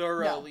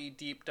thoroughly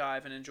deep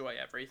dive and enjoy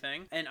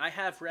everything. And I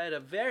have read a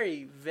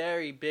very,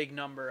 very big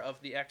number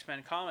of the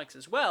X-Men comics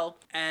as well.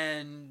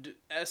 And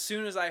as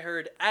soon as I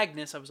heard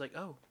Agnes, I was like,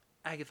 oh,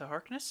 Agatha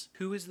Harkness?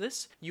 Who is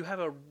this? You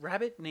have a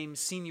rabbit named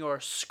Senor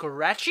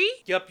Scratchy?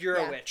 Yup, you're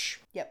Yeah. a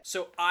witch. Yep.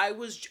 So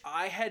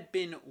I had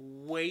been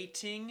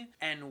waiting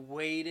and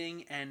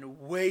waiting and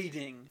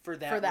waiting for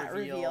that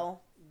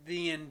reveal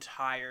the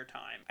entire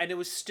time. And it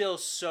was still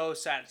so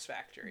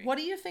satisfactory. What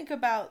do you think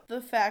about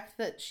the fact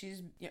that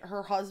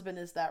her husband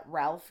is that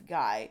Ralph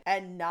guy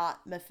and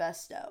not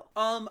Mephisto?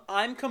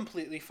 I'm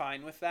completely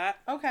fine with that.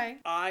 Okay.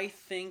 I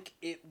think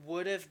it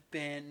would have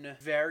been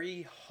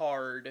very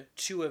hard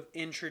to have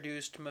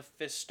introduced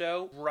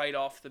Mephisto right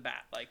off the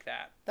bat like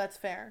that. That's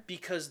fair.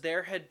 Because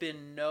there had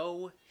been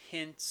no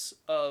hints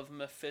of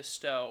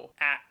Mephisto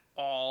at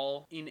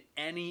all in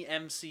any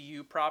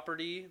MCU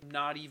property,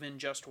 not even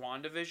just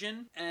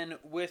WandaVision. And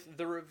with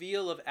the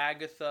reveal of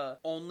Agatha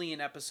only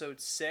in episode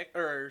 6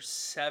 or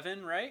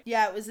 7, right?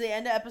 Yeah, it was the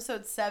end of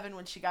episode 7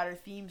 when she got her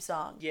theme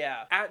song.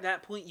 Yeah. At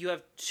that point, you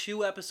have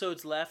 2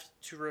 episodes left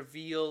to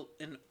reveal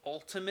an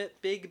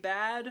ultimate big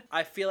bad.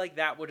 I feel like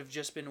that would have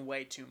just been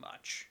way too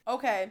much.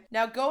 Okay,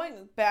 now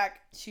going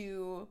back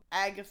to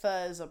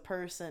Agatha as a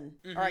person,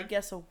 or I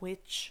guess a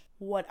witch.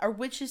 What are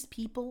witches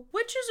people?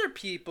 Witches are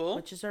people.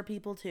 Witches are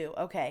people too.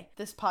 Okay,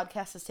 this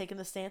podcast has taken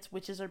the stance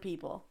witches are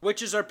people.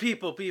 Witches are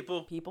people.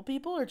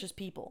 People or just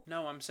people?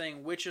 No, I'm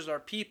saying witches are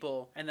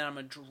people, and then I'm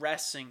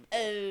addressing.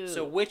 Oh.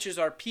 So witches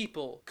are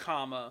people,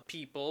 comma,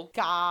 people.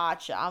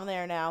 Gotcha, I'm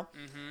there now.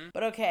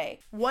 But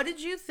okay, what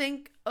did you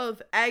think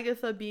of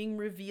Agatha being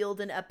revealed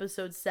in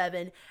episode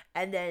 7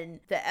 and then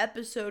the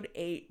episode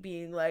 8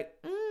 being like,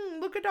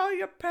 look at all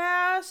your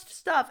past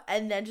stuff,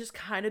 and then just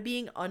kind of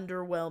being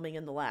underwhelming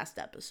in the last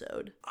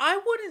episode? I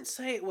wouldn't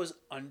say it was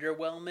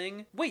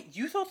underwhelming. Wait,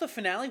 you thought the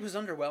finale was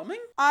underwhelming?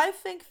 I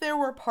think there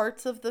were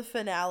parts of the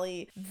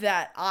finale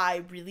that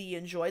I really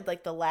enjoyed,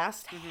 like the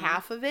last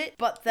half of it,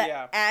 but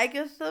the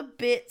Agatha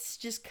bits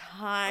just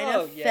kind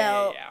of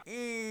felt,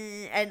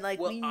 and like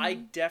I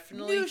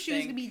definitely knew she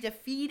was gonna be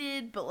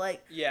defeated, but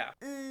like,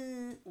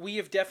 we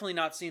have definitely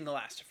not seen the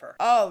last of her.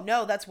 Oh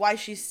no, that's why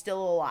she's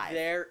still alive.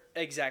 There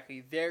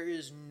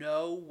is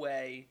no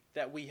way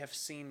that we have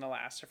seen the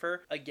last of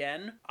her.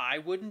 Again, I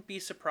wouldn't be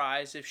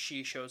surprised if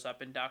she shows up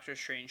in Doctor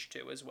Strange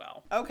 2 as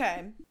well.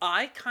 Okay.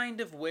 I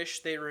kind of wish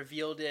they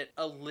revealed it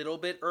a little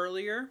bit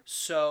earlier,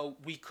 so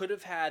we could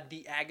have had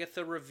the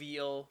Agatha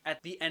reveal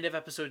at the end of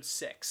episode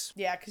 6.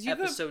 Yeah, because you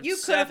could 7,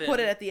 have put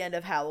it at the end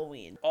of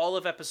Halloween. All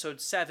of episode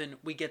 7,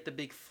 we get the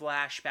big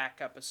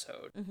flashback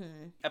episode.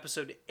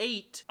 Episode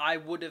 8, I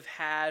would have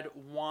had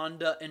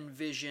Wanda and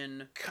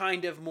Vision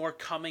kind of more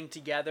coming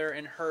together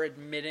and her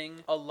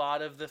admitting a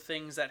lot of the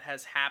things that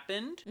has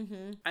happened,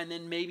 and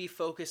then maybe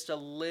focused a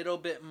little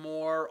bit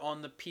more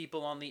on the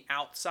people on the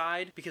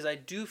outside, because I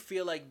do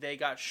feel like they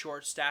got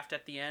short-staffed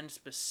at the end,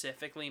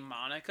 specifically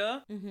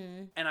Monica,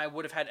 and I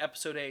would have had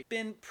episode 8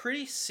 been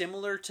pretty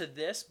similar to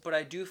this, but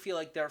I do feel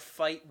like their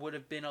fight would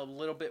have been a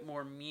little bit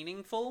more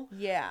meaningful.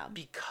 Yeah.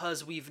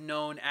 Because we've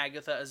known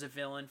Agatha as a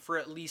villain for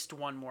at least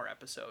one more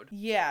episode.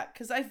 Yeah,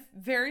 because I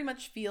very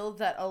much feel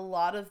that a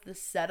lot of the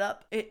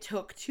setup, it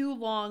took too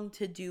long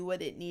to do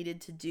what it needed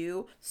to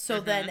do, so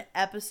then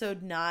episode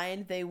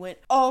 9 they went,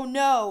 oh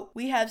no,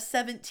 we have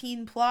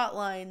 17 plot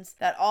lines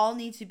that all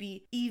need to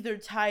be either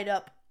tied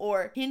up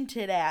or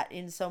hinted at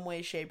in some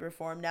way, shape, or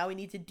form. Now we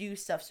need to do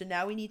stuff. So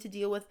now we need to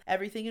deal with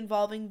everything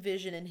involving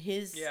Vision and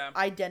his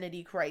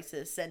identity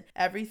crisis, and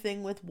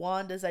everything with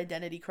Wanda's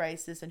identity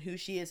crisis and who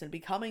she is, and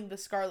becoming the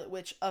Scarlet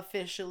Witch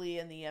officially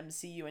in the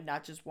MCU and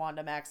not just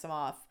Wanda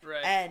Maximoff.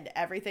 Right. And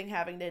everything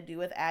having to do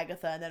with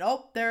Agatha. And then,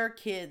 oh, there are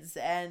kids.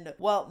 And,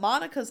 well,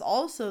 Monica's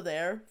also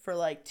there for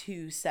like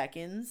 2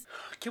 seconds.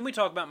 Can we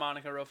talk about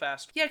Monica real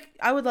fast? Yeah,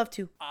 I would love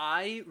to.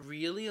 I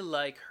really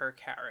like her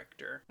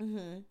character.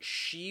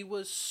 She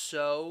was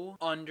so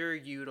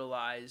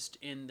underutilized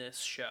in this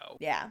show.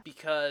 Yeah.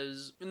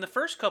 Because in the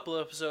first couple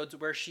of episodes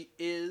where she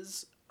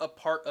is a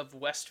part of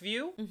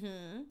Westview,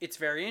 it's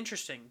very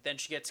interesting. Then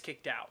she gets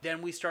kicked out.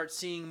 Then we start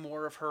seeing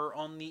more of her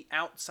on the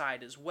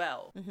outside as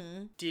well.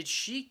 Did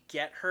she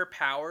get her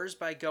powers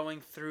by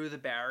going through the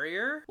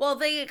barrier? Well,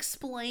 they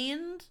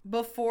explained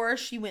before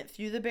she went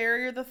through the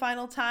barrier the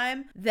final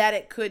time that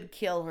it could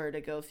kill her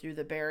to go through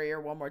the barrier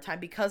one more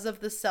time because of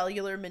the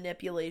cellular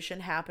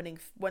manipulation happening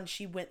when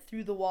she went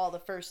through the wall the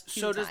first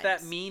 2 times. So does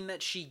that mean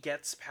that she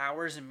gets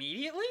powers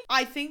immediately?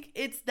 I think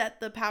it's that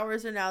the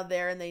powers are now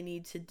there and they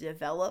need to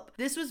develop.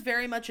 This was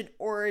very much an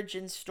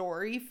origin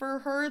story for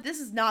her. This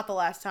is not the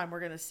last time we're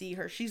going to see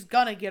her. She's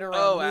going to get her own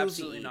movie. Oh,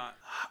 absolutely not.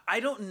 I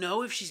don't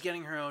know if she's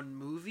getting her own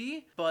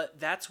movie, but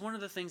that's one of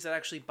the things that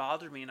actually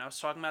bothered me, and I was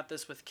talking about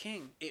this with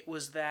King. It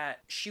was that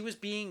she was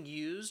being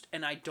used,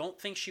 and I don't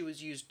think she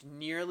was used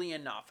nearly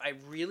enough. I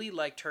really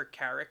liked her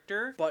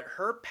character, but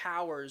her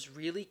powers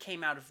really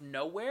came out of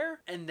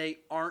nowhere, and they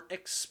aren't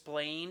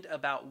explained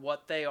about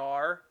what they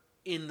are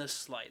in the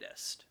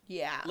slightest.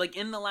 Yeah. Like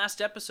in the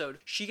last episode,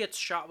 she gets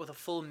shot with a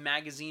full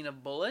magazine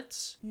of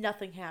bullets.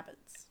 Nothing happens.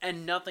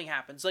 And nothing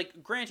happens.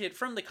 Like, granted,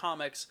 from the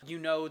comics, you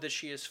know that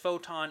she is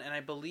Photon, and I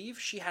believe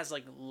she has,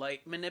 like,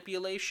 light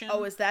manipulation.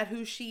 Oh, is that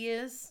who she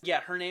is?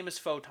 Yeah, her name is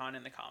Photon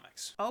in the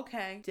comics.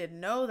 Okay.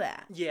 Didn't know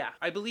that. Yeah,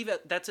 I believe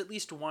that's at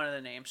least one of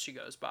the names she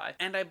goes by.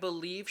 And I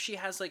believe she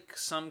has, like,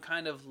 some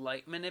kind of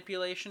light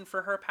manipulation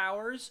for her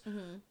powers,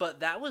 but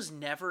that was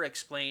never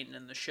explained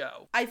in the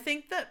show. I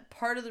think that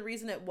part of the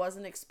reason it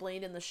wasn't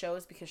explained in the show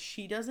is because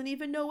she doesn't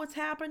even know what's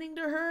happening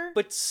to her.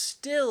 But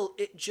still,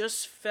 it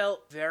just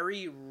felt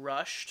very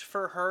rushed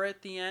for her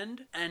at the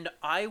end, and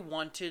I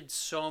wanted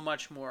so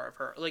much more of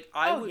her. Like,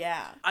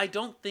 I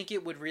don't think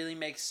it would really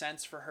make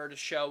sense for her to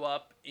show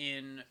up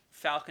in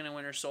Falcon and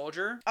Winter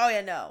Soldier. Oh,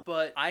 yeah, no.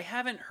 But I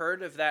haven't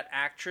heard of that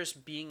actress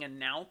being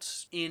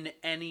announced in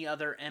any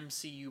other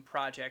MCU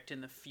project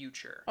in the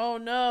future. Oh,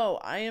 no.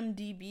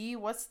 IMDb?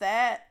 What's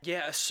that?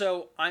 Yeah,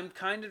 so I'm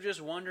kind of just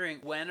wondering,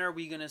 when are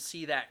we going to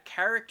see that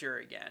character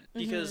again?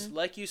 Because,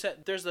 like you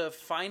said, there's a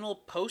final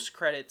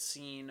post-credit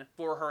scene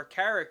for her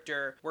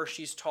character where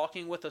she's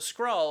talking with a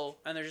Skrull,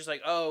 and they're just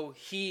like, oh,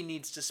 he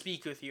needs to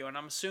speak with you. And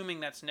I'm assuming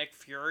that's Nick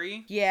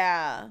Fury.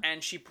 Yeah.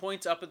 And she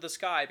points up at the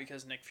sky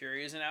because Nick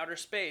Fury is in outer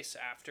space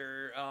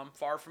after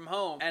Far From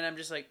Home, and I'm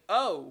just like,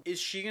 oh, is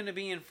she gonna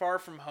be in Far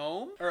From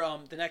Home, or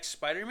the next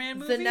Spider-Man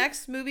movie? The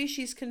next movie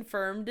she's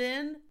confirmed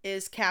in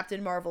is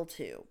Captain Marvel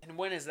 2. And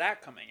when is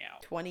that coming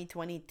out?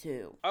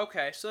 2022.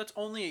 Okay, so that's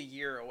only a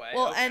year away.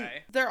 Well, okay. And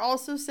they're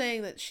also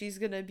saying that she's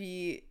gonna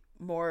be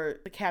more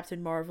the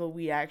Captain Marvel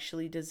we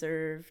actually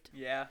deserved.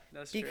 Yeah,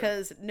 that's true.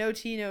 Because no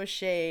tea, no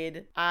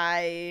shade.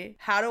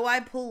 How do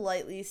I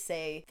politely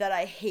say that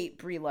I hate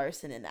Brie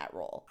Larson in that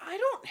role? I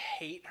don't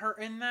hate her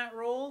in that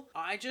role.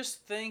 I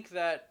just think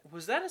that,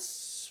 was that a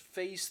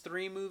Phase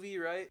 3 movie,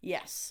 right?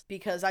 Yes,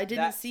 because I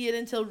didn't see it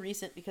until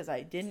recent because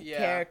I didn't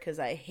care because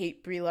I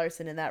hate Brie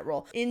Larson in that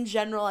role. In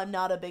general, I'm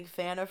not a big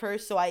fan of her,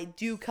 so I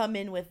do come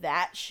in with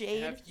that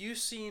shade. Have you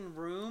seen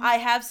Room? I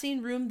have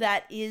seen Room.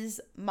 That is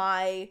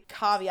my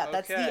caveat. Okay.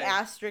 That's the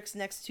asterisk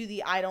next to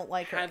the I don't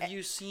like her. Have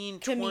you seen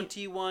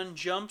 21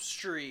 Jump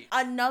Street?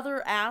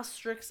 Another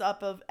asterisk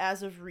up of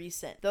as of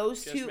recent.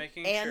 Those Just two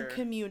and sure.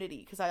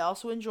 Community, because I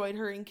also enjoyed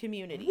her in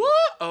Community.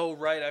 What? Oh,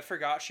 right. I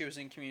forgot she was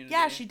in Community.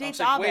 Yeah, she dates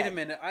I was like, Abed. wait a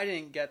minute. I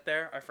didn't get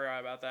there. I forgot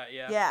about that.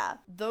 Yeah. Yeah.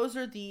 Those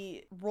are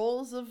the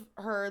roles of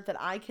her that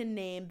I can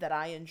name that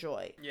I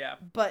enjoy. Yeah.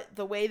 But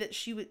the way that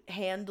she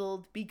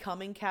handled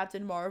becoming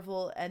Captain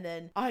Marvel and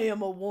then I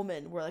am a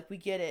woman, we're like, we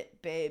get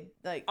it, babe.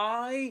 Like,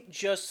 I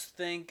just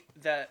think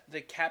that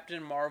the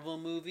Captain Marvel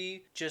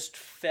movie just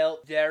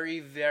felt very,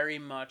 very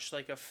much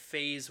like a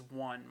Phase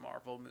 1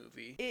 Marvel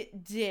movie.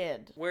 It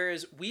did.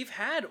 Whereas we've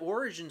had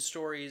origin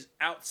stories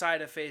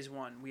outside of Phase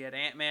 1. We had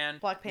Ant-Man.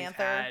 Black Panther.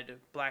 We had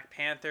Black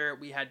Panther.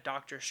 We had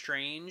Doctor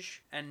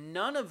Strange. And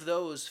none of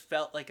those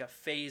felt like a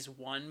Phase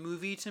 1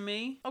 movie to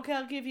me. Okay,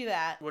 I'll give you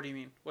that. What do you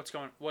mean?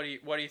 What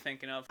are you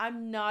thinking of?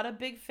 I'm not a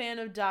big fan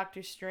of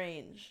Doctor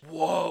Strange.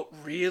 Whoa,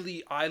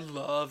 really? I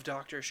love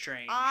Doctor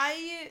Strange.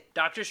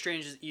 Doctor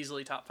Strange is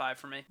easily top 5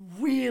 for me.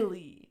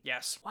 Really?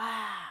 Yes.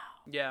 Wow.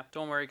 Yeah,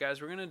 don't worry, guys.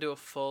 We're going to do a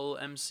full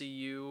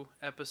MCU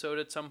episode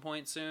at some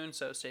point soon,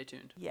 so stay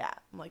tuned. Yeah,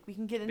 I'm like, we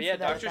can get into but yeah,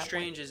 that. Doctor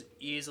Strange is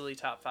easily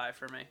top 5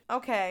 for me.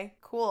 Okay,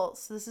 cool.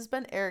 So this has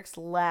been Eric's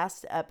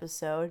last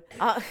episode.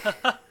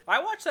 I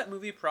watch that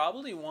movie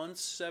probably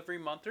once every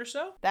month or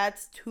so.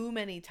 That's too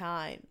many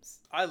times.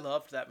 I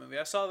loved that movie.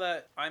 I saw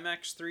that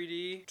IMAX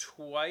 3D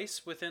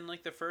twice within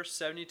like the first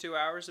 72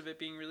 hours of it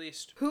being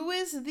released. Who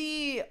is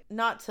the,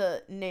 not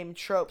to name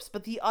tropes,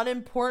 but the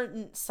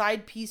unimportant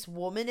side piece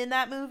woman in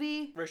that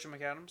movie? Rachel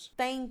McAdams.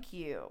 Thank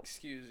you.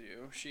 Excuse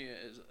you. She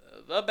is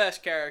the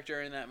best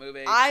character in that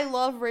movie. I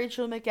love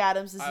Rachel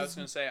McAdams. I was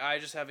going to say, I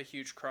just have a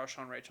huge crush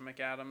on Rachel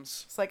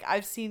McAdams. It's like,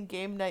 I've seen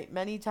Game Night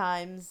many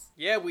times.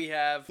 Yeah, we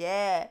have.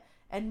 Yeah.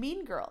 And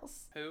Mean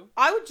Girls. Who?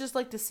 I would just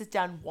like to sit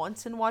down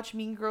once and watch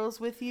Mean Girls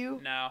with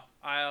you. No,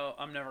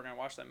 I'm never going to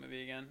watch that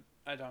movie again.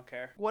 I don't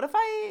care. What if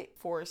I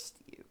forced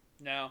you?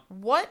 No.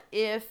 What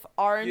if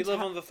our You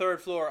live on the 3rd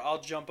floor,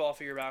 I'll jump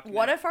off of your balcony.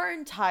 What if our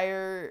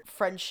entire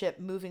friendship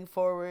moving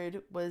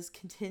forward was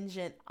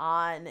contingent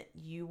on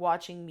you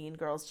watching Mean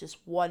Girls just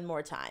one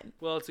more time?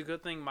 Well, it's a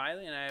good thing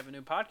Miley and I have a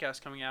new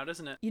podcast coming out,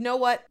 isn't it? You know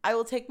what? I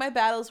will take my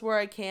battles where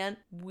I can.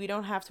 We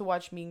don't have to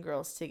watch Mean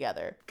Girls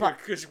together.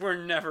 Because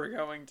we're never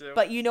going to.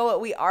 But you know what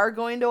we are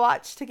going to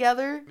watch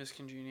together? Miss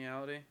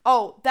Congeniality.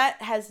 Oh,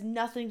 that has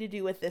nothing to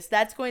do with this.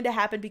 That's going to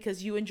happen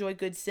because you enjoy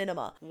good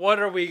cinema. What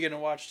are we going to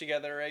watch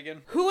together, Reagan?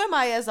 Who am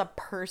I as a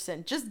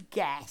person? Just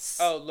guess.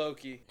 Oh,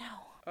 Loki. No.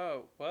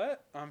 Oh,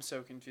 what? I'm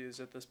so confused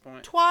at this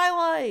point.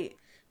 Twilight.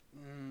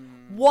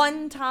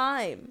 One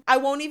time. I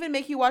won't even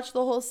make you watch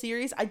the whole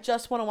series. I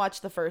just want to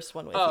watch the first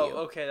one with you. Oh,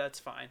 okay, that's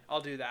fine. I'll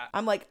do that.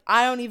 I'm like,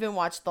 I don't even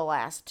watch the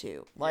last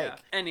two. Like, yeah.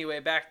 Anyway,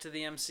 back to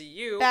the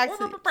MCU.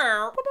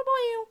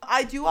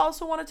 I do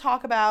also want to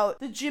talk about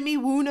the Jimmy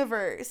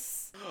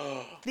Wooniverse.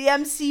 The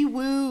MC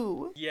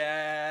Woo.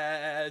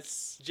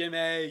 Yes.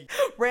 Jimmy.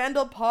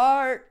 Randall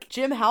Park.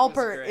 Jim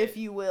Halpert, great. if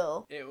you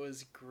will. It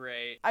was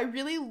great. I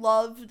really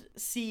loved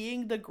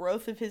seeing the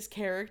growth of his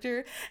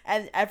character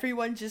and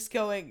everyone just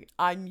going,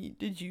 I mean,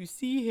 did you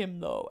see him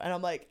though? And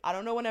I'm like, I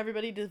don't know when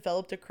everybody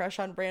developed a crush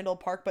on Randall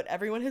Park, but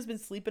everyone has been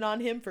sleeping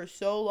on him for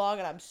so long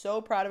and I'm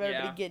so proud of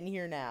everybody getting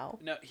here now.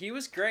 No, he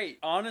was great.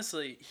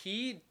 Honestly,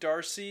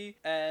 Darcy,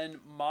 and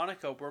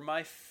Monica were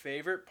my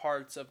favorite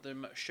parts of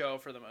the show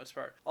for the most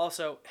part.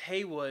 Also,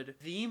 Haywood,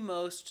 the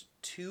most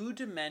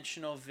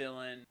two-dimensional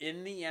villain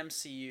in the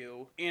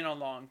MCU in a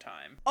long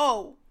time.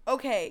 Oh,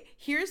 okay.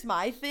 Here's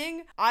my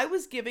thing. I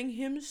was giving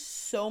him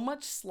so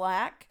much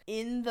slack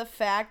in the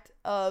fact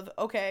of,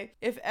 okay,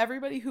 if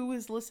everybody who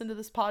has listened to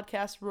this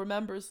podcast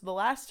remembers the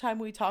last time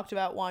we talked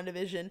about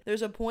WandaVision,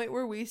 there's a point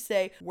where we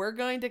say we're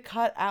going to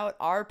cut out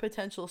our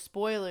potential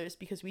spoilers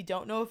because we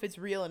don't know if it's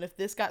real, and if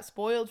this got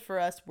spoiled for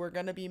us, we're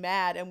going to be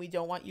mad and we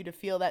don't want you to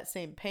feel that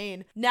same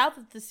pain. Now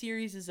that the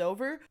series is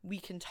over, we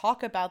can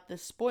talk about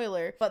this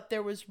spoiler, but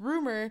there was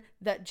rumor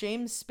that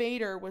James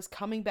Spader was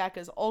coming back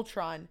as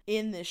Ultron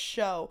in this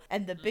show,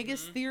 and the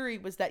biggest theory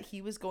was that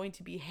he was going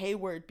to be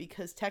Hayward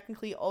because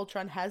technically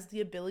Ultron has the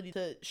ability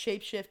to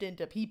shapeshift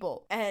into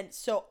people. And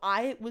so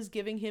I was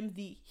giving him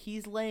the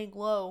he's laying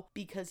low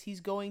because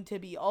he's going to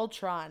be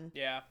Ultron.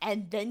 Yeah.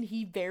 And then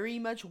he very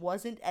much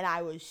wasn't, and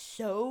I was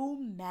so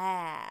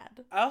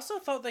mad. I also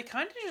thought they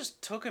kind of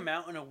just took him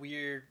out in a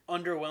weird,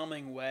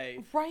 underwhelming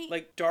way. Right.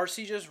 Like,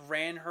 Darcy just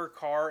ran her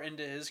car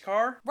into his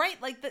car. Right,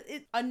 like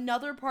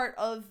another part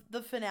of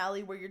the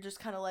finale where you're just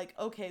kind of like,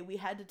 okay, we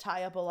had to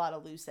tie up a lot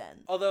of loose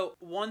ends. Although,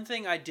 one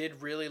thing I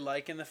did really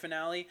like in the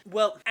finale,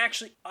 well,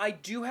 actually, I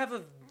do have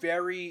a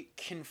very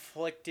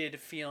conflicted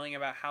feeling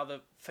about how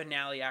the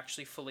finale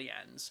actually fully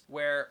ends,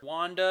 where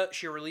Wanda,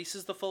 she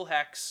releases the full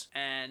hex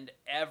and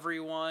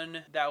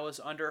everyone that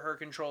was under her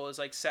control is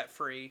like set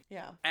free.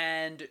 Yeah.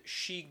 And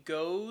she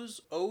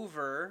goes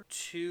over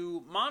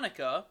to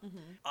Monica.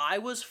 I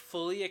was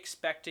fully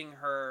expecting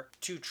her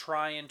to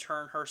try and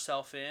turn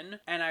herself in,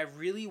 and I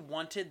really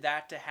wanted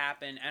that to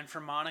happen and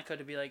for Monica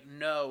to be like,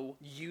 no,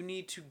 you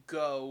need to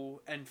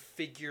go and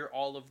figure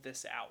all of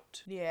this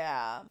out.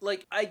 Yeah.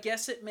 Like, I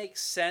guess it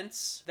makes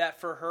sense that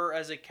for her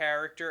as a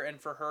character and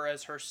for her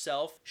as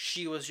herself,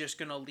 she was just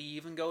gonna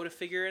leave and go to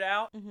figure it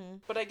out.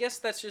 But I guess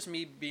that's just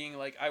me being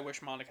like, I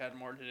wish Monica had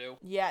more to do.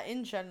 Yeah,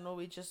 in general,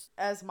 we just,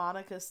 as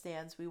Monica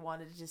stands, we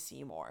wanted to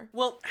see more.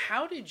 Well,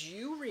 how did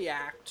you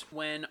react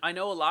when, I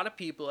know a lot of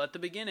people at the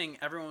beginning,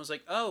 everyone was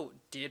like, oh,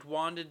 did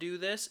Wanda do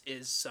this?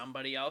 Is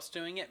somebody else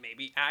doing it?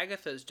 Maybe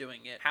Agatha's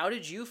doing it. How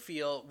did you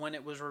feel when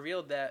it was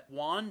revealed that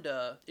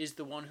Wanda is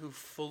the one who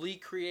fully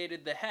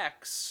created the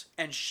hex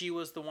and she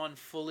was the one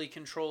fully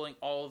controlling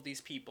all of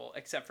these people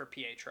except for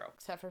Pietro?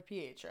 Except for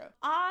Pietro.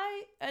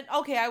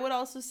 I would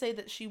also say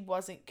that she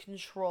wasn't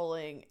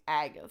controlling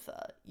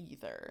Agatha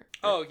either.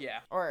 Oh, yeah.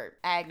 Or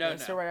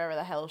Agnes, No. or whatever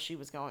the hell she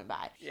was going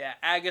by. Yeah,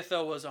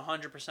 Agatha was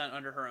 100%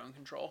 under her own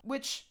control.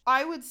 Which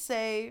I would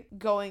say,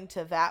 going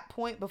to that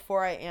point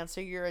before I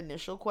answer your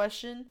initial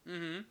question,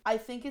 I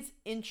think it's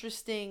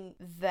interesting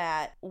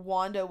that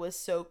Wanda was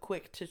so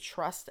quick to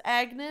trust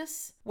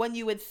Agnes when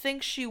you would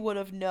think she would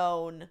have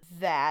known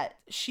that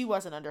she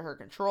wasn't under her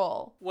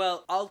control.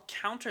 Well, I'll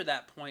counter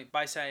that point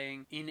by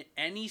saying in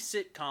any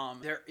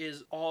sitcom, there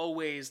is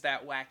always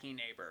that wacky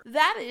neighbor.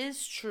 That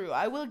is true.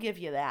 I will give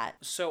you that.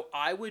 So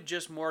I would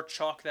just more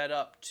chalk that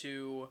up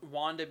to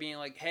Wanda being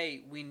like,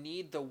 hey, we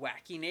need the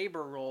wacky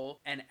neighbor role,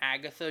 and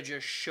Agatha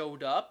just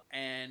showed up,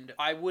 and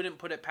I wouldn't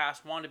put it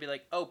past Wanda to be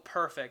like, oh,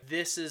 perfect,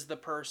 this is the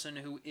person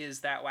who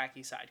is that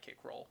wacky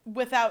sidekick role.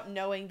 Without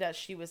knowing that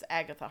she was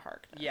Agatha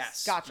Harkness.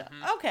 Yes. Gotcha.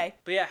 Okay.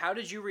 But yeah, how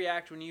did you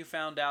react when you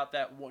found out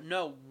that,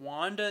 no,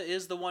 Wanda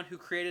is the one who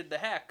created the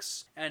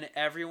Hex, and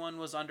everyone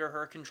was under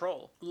her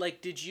control?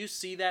 Like, did you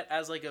see that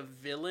as like a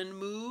villain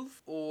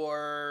move,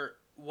 or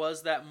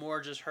was that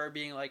more just her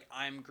being like,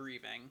 I'm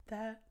grieving?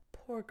 That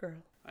poor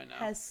girl. I know.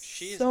 Has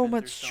She's so been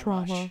much through so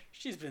trauma.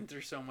 She's been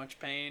through so much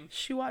pain.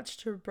 She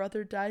watched her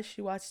brother die.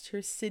 She watched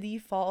her city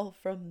fall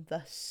from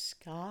the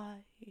sky.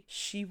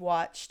 She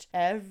watched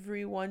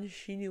everyone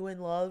she knew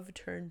and loved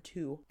turn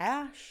to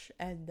ash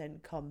and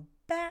then come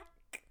back.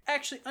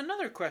 Actually,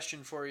 another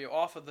question for you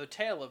off of the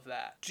tail of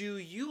that. Do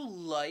you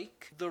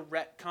like the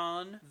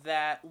retcon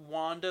that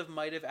Wanda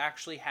might have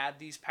actually had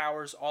these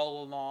powers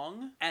all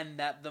along, and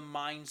that the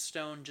Mind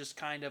Stone just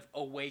kind of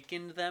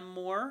awakened them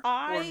more?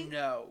 Or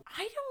no?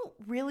 I don't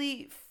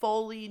really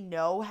fully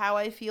know how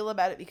I feel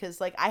about it because,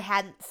 like, I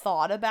hadn't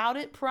thought about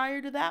it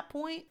prior to that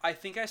point. I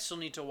think I still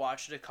need to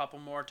watch it a couple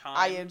more times.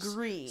 I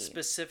agree.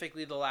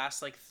 Specifically the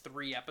last, like,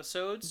 3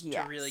 episodes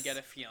to really get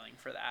a feeling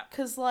for that.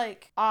 Because,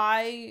 like,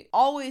 I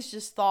always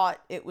just thought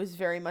it was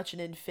very much an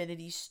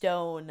Infinity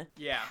Stone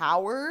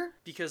power.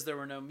 Because there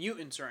were no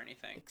mutants or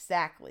anything.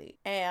 Exactly.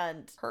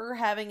 And her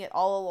having it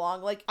all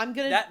along, like,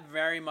 That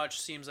very much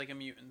seems like a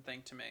mutant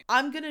thing to me.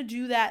 I'm gonna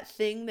do that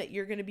thing that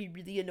you're gonna be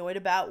really annoyed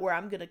about where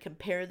I'm gonna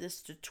compare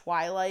this to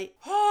Twilight.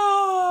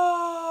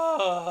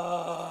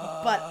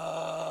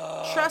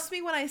 But trust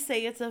me when I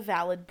say it's a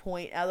valid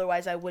point,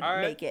 otherwise I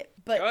wouldn't make it.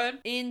 But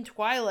in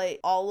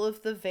Twilight, all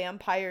of the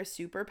vampire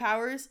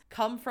superpowers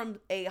come from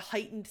a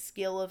heightened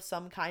skill of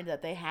some kind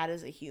that they had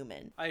as a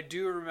human. I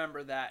do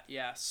remember that,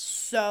 yes.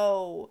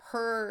 So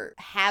her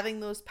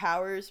having those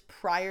powers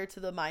prior to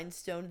the Mind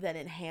Stone, then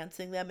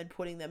enhancing them and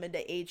putting them into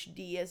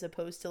HD as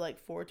opposed to like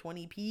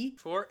 420p.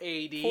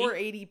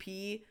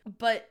 480p.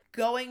 But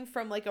going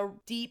from like a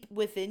deep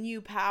within you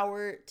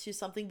power to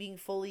something being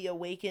fully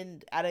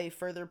awakened at a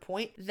further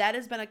point, that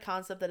has been a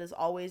concept that has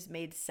always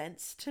made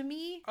sense to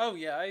me. Oh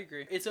yeah, I agree.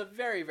 It's a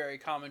very, very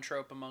common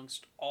trope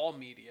amongst all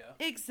media.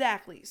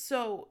 Exactly.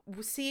 So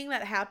seeing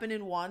that happen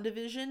in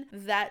WandaVision,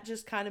 that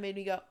just kind of made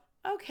me go,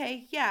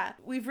 okay, yeah,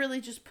 we've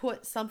really just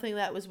put something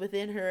that was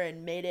within her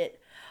and made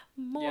it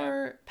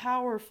more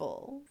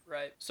powerful.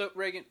 Right. So,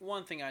 Reagan,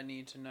 one thing I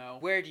need to know,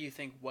 where do you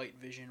think White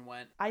Vision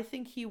went? I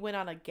think he went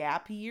on a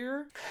gap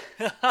year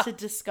to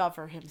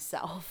discover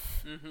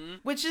himself.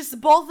 Which is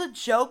both a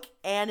joke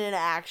and an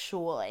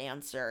actual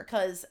answer.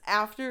 Because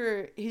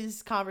after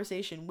his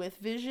conversation with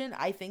Vision,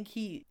 I think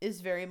he is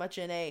very much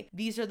in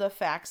these are the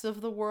facts of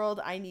the world.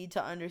 I need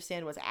to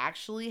understand what's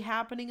actually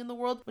happening in the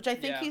world. Which I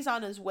think he's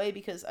on his way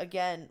because,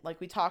 again,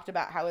 like we talked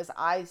about how his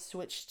eyes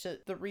switched to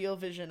the real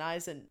Vision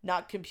eyes and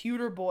not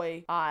computer boy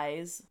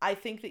eyes. I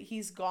think that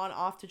he's gone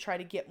off to try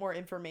to get more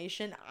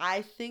information.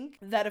 I think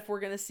that if we're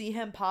going to see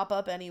him pop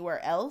up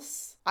anywhere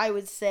else, I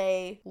would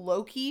say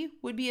Loki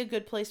would be a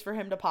good place for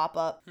him to pop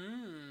up.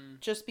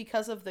 Just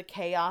because of the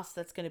chaos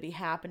that's going to be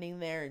happening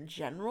there in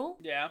general.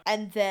 Yeah.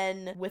 And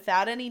then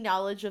without any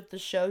knowledge of the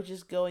show,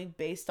 just going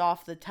based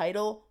off the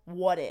title,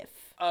 What If?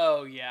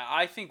 Oh, yeah.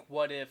 I think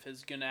What If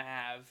is going to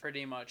have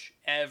pretty much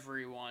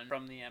everyone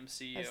from the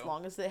MCU. As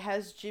long as it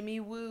has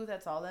Jimmy Woo,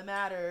 that's all that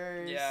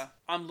matters. Yeah.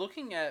 I'm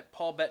looking at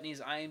Paul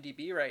Bettany's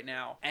IMDb right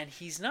now, and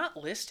he's not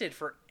listed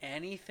for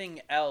anything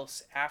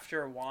else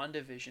after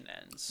WandaVision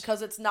ends.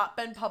 Because it's not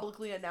been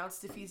publicly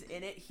announced if he's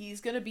in it.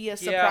 He's going to be a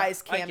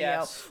surprise cameo. I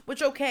guess.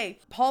 Which, okay,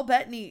 Paul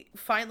Bettany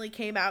finally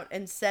came out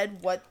and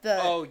said what the...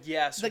 Oh,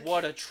 yes.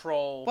 What a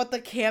troll. What the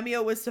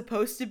cameo was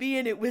supposed to be,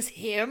 and it was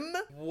him.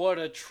 What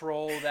a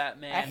troll that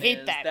man I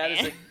hate that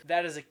man.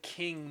 That is a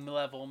king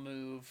level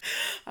move.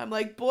 I'm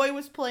like, boy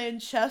was playing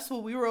chess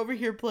while we were over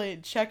here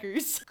playing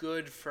checkers.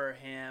 Good for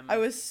him. I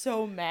was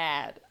so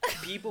mad.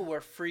 People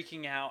were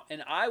freaking out,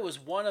 and I was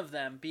one of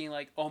them being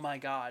like, oh my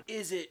god,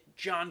 is it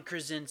John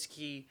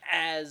Krasinski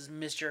as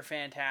Mr.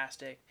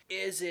 Fantastic?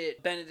 Is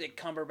it Benedict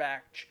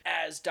Cumberbatch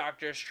as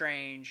Doctor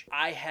Strange?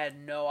 I had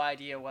no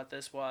idea what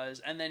this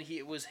was. And then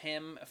it was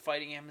him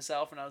fighting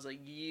himself, and I was like,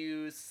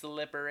 you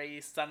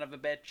slippery son of a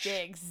bitch.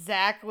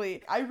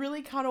 Exactly. I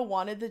really kind of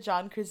wanted the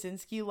John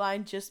Krasinski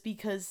line just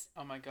because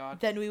oh my god,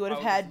 then we would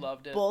have had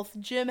both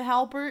Jim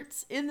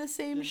Halperts in the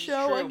same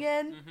show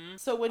again.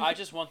 So when I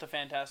just want the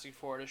Fantastic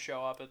Four to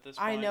show up at this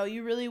point. I know,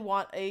 you really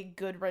want a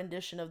good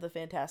rendition of the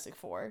Fantastic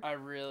Four. I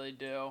really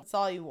do. That's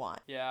all you want.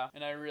 Yeah,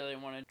 and I really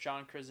wanted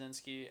John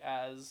Krasinski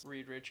as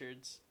Reed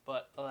Richards,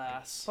 But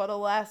alas. But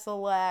alas,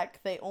 alack,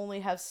 they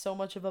only have so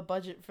much of a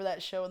budget for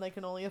that show and they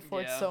can only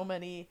afford Yeah. so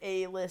many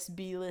A-list,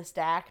 B-list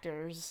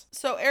actors.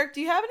 So, Eric,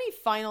 do you have any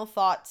final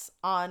thoughts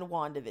on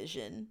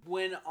WandaVision?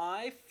 When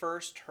I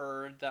first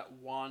heard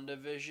that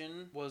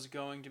WandaVision was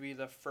going to be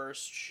the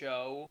first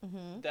show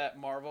that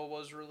Marvel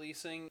was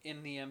releasing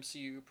in the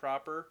MCU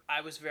proper,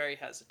 I was very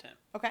hesitant.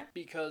 Okay.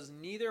 Because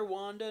neither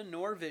Wanda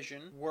nor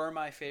Vision were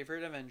my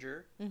favorite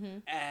Avenger.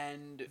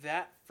 And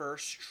that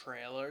first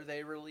trailer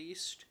they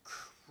released,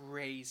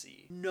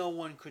 crazy. No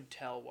one could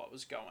tell what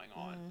was going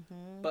on.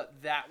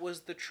 But that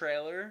was the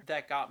trailer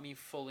that got me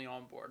fully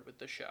on board with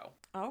the show.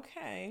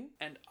 Okay.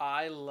 And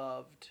I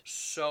loved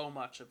so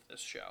much of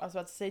this show. I was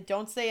about to say,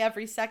 don't say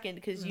every second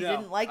because you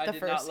didn't like the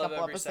first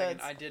couple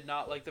episodes. I did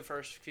not like the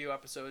first few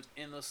episodes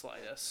in the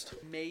slightest.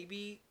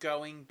 Maybe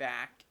going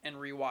back and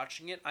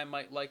rewatching it, I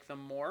might like them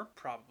more.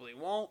 Probably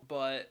won't.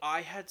 But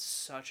I had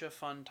such a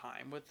fun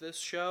time with this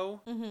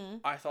show.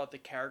 I thought the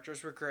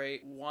characters were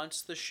great.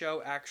 Once the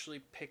show actually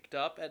picked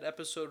up at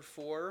episode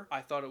 4,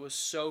 I thought it was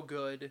so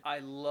good. I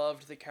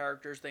loved the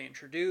characters they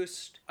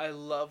introduced. I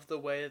loved the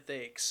way that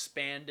they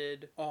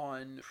expanded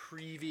on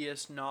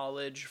previous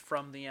knowledge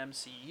from the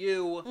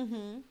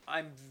MCU.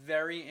 I'm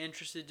very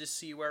interested to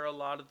see where a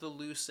lot of the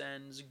loose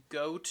ends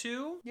go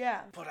to.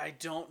 Yeah. But I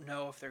don't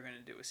know if they're going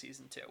to do a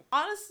season 2.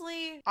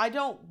 Honestly, I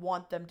don't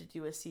want them to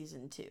do a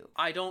season 2.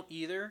 I don't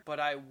either, but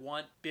I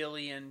want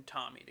Billy and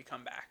Tommy to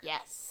come back.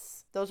 Yes.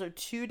 Those are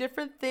two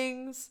different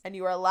things, and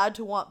you are allowed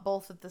to want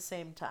both at the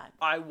same time.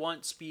 I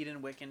want Speed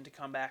and Wiccan to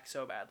come back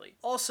so badly.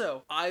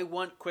 Also, I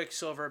want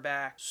Quicksilver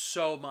back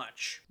so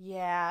much.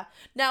 Yeah.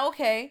 Now,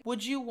 okay,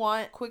 would you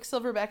want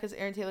Quicksilver back as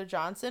Aaron Taylor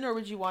Johnson, or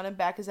would you want him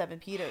back as Evan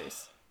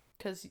Peters?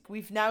 Because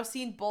we've now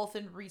seen both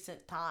in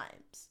recent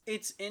times.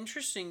 It's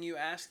interesting you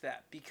ask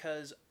that,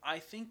 because I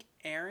think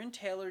Aaron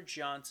Taylor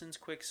Johnson's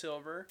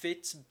Quicksilver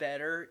fits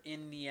better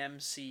in the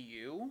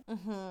MCU.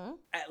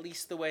 At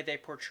least the way they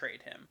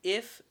portrayed him.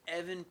 If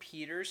Evan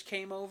Peters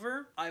came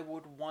over, I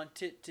would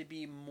want it to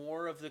be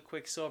more of the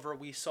Quicksilver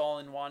we saw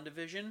in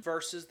WandaVision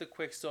versus the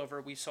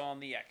Quicksilver we saw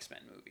in the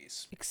X-Men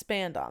movies.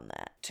 Expand on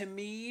that. To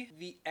me,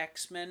 the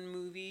X-Men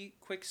movie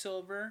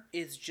Quicksilver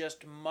is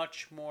just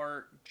much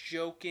more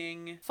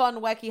joking.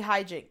 Fun, wacky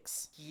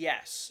hijinks.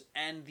 Yes,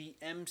 and the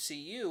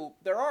MCU,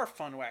 there are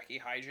fun,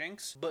 wacky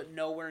hijinks, but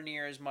nowhere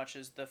near as much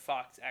as the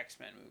Fox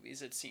X-Men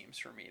movies, it seems,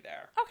 for me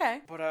there.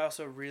 Okay. But I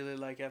also really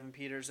like Evan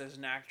Peters as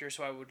an actor,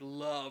 so I would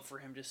love for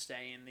him to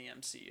stay in the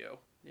MCU.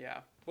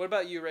 Yeah. What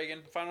about you,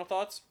 Reagan? Final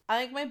thoughts? I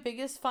think my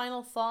biggest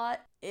final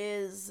thought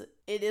is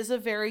it is a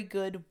very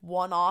good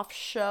one-off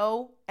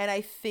show, and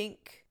I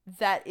think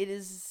that it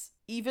is,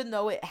 even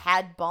though it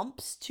had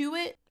bumps to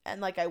it,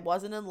 and like I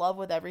wasn't in love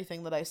with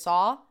everything that I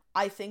saw,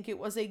 I think it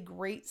was a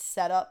great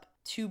setup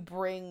to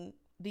bring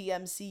the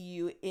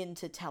MCU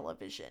into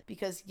television.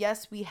 Because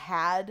yes, we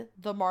had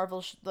the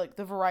Marvel,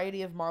 the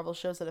variety of Marvel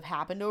shows that have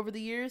happened over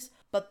the years,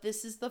 but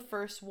this is the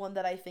first one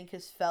that I think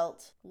has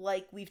felt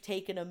like we've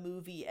taken a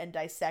movie and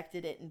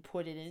dissected it and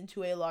put it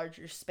into a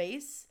larger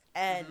space.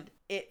 And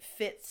it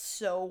fits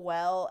so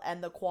well,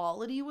 and the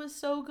quality was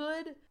so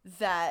good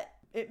that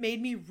it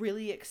made me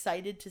really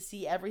excited to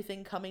see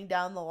everything coming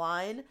down the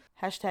line.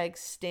 Hashtag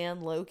Stan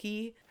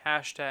Loki.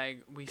 Hashtag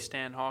We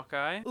Stan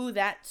Hawkeye. Ooh,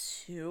 that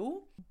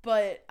too.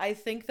 But I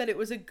think that it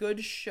was a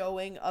good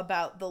showing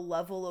about the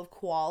level of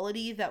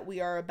quality that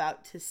we are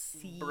about to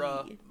see.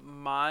 Bruh,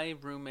 my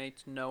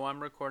roommates know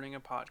I'm recording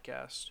a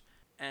podcast,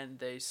 and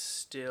they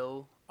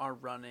still are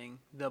running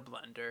the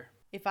blender.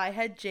 If I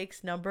had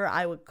Jake's number,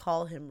 I would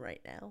call him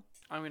right now.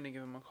 I'm going to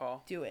give him a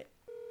call. Do it.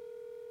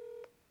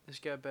 This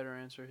guy better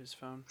answer his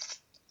phone.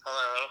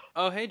 Hello?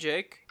 Oh, hey,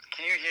 Jake.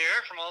 Can you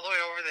hear from all the way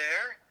over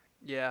there?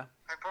 Yeah.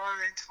 I brought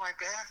it into my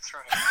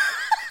bathroom.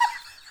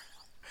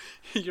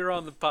 You're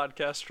on the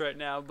podcast right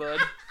now, bud.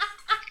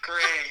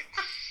 Great.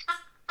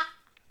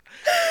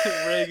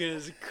 Reagan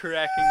is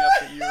cracking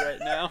up at you right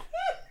now.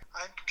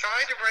 I'm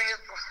trying to bring it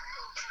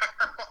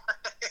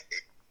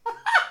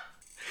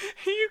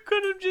You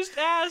could have just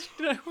asked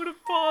and I would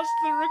have paused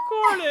the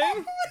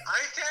recording.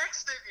 I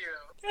texted you.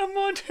 I'm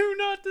on Do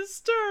Not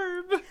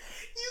Disturb. So then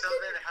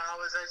how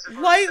was I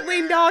supposed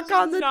Lightly to knock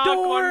on the Knock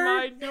door. on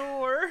my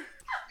door.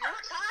 You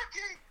were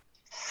talking.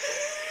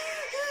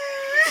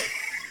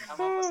 I'm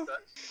almost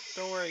done.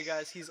 Don't worry,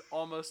 guys. He's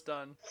almost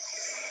done.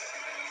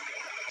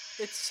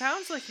 It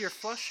sounds like you're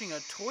flushing a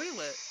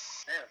toilet.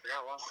 Yeah, I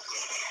forgot one.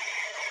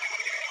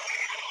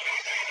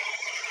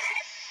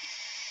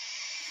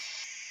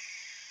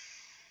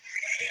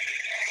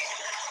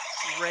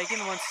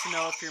 Reagan wants to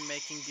know if you're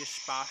making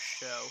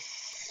gazpacho.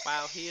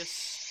 Wow, he is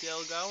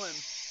still going.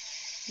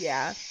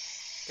 Yeah.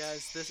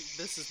 Guys,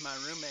 this is my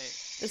roommate.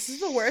 This is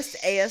the worst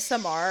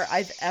ASMR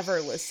I've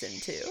ever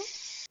listened to.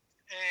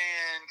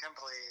 And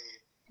complete.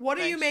 What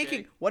are you Thanks, making?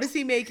 Jake. What is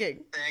he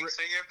making? Thanks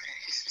for your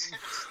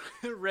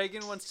patience.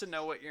 Reagan wants to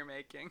know what you're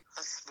making.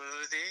 A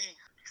smoothie.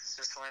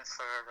 Just went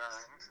for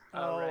a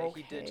run. All right,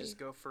 he did Okay. just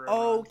go for a run.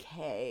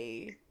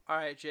 Okay. All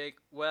right, Jake.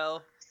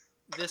 Well,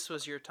 this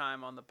was your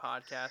time on the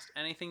podcast.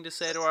 Anything to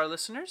say to our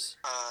listeners?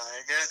 I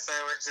guess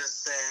I would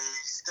just say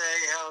stay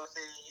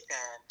healthy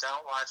and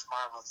don't watch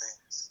Marvel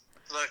things.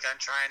 Look, I'm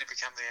trying to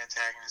become the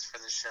antagonist for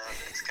the show.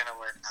 It's gonna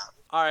work out.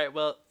 All right,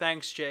 well,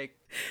 thanks, Jake.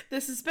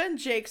 This has been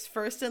Jake's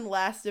first and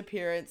last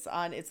appearance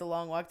on It's a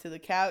Long Walk to the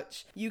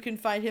Couch. You can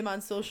find him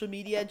on social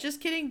media. Just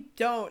kidding,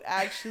 don't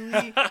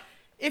actually.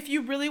 If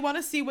you really want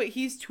to see what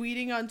he's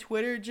tweeting on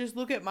Twitter, just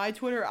look at my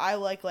Twitter. I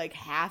like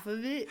half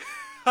of it.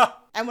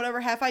 And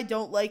whatever half I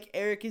don't like,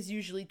 Eric is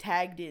usually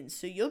tagged in,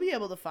 so you'll be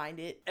able to find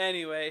it.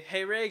 Anyway,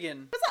 hey,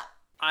 Reagan. What's up?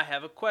 I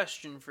have a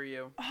question for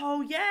you.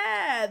 Oh,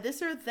 yeah,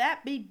 this or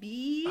that,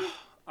 baby.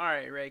 All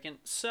right, Reagan.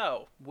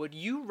 So, would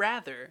you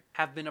rather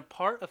have been a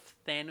part of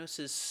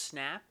Thanos'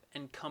 snap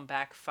and come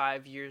back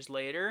 5 years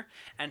later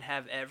and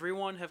have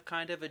everyone have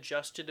kind of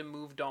adjusted and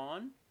moved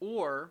on?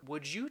 Or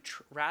would you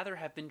rather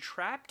have been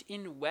trapped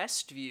in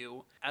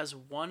Westview as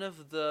one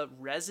of the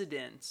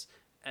residents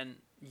and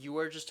you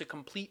are just a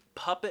complete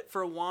puppet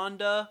for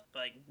Wanda,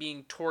 like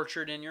being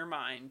tortured in your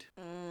mind?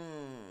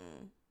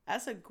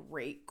 That's a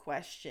great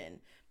question,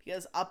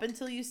 because up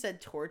until you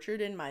said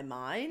tortured in my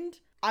mind,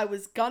 I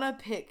was gonna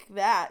pick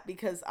that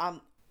because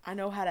I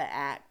know how to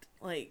act.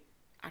 Like,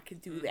 I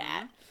could do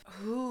that.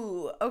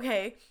 Ooh,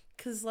 okay.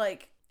 Because,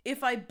 like,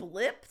 if I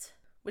blipped,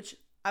 which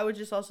I would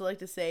just also like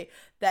to say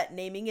that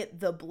naming it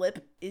the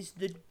blip is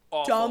the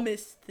Awful.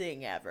 dumbest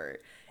thing ever.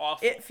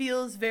 Awful. It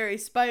feels very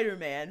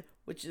Spider-Man,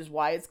 which is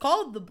why it's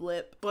called the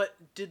blip. But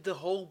did the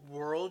whole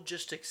world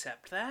just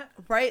accept that?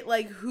 Right?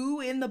 Like, who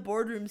in the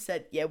boardroom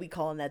said, yeah, we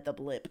calling that the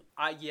blip?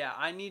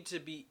 I need to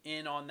be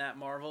in on that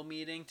Marvel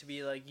meeting to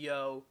be like,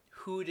 yo,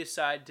 who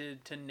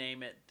decided to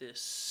name it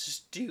this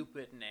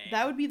stupid name?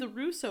 That would be the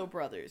Russo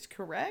brothers,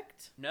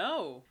 correct?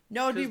 No.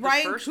 No, it'd be 'Cause the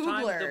Ryan first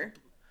time Coogler.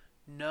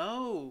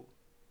 No.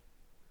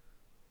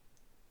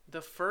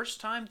 The first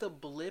time the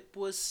blip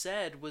was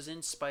said was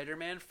in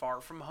Spider-Man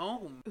Far From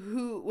Home.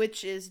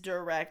 Which is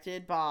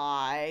directed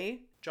by...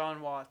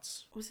 John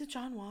Watts. Was it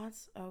John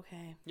Watts?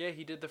 Okay. Yeah,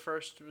 he did the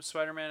first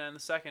Spider-Man and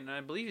the second, and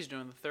I believe he's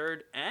doing the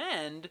third,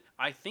 and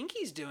I think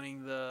he's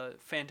doing the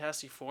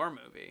Fantastic Four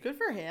movie. Good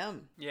for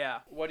him. Yeah.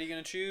 What are you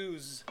going to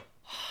choose?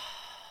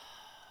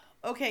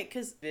 Okay,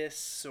 because...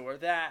 This or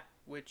that?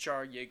 Which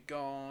are you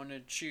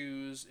gonna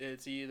choose?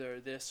 It's either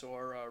this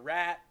or a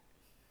rat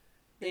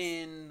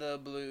in the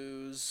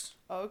blues.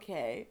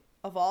 Okay.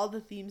 Of all the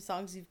theme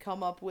songs you've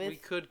come up with... We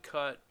could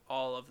cut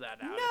all of that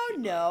out. if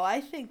you No,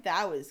 like. I think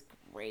that was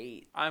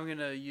great. I'm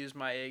gonna use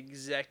my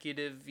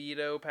executive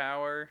veto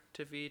power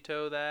to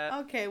veto that.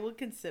 Okay, we'll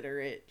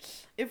consider it.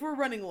 If we're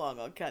running long,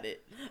 I'll cut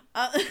it.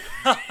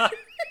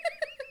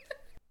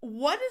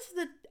 What is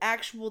the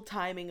actual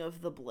timing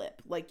of the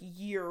blip? Like,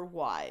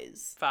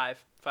 year-wise?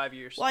 5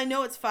 years. Well, I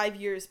know it's 5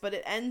 years, but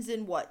it ends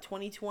in what,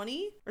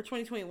 2020? Or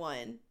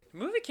 2021? The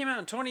movie came out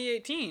in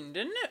 2018,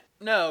 didn't it?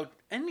 No,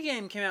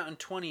 Endgame came out in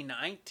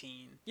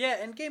 2019.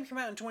 Yeah, Endgame came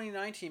out in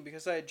 2019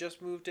 because I had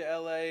just moved to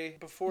LA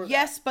before that.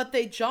 Yes, but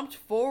they jumped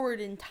forward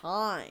in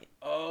time.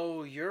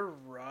 Oh, you're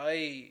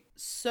right.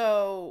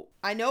 So,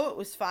 I know it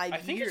was 5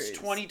 years. I think it's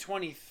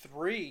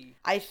 2023.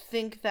 I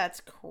think that's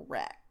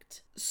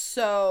correct.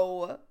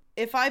 So,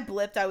 if I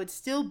blipped, I would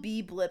still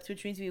be blipped,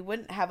 which means we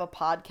wouldn't have a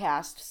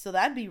podcast, so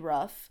that'd be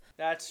rough.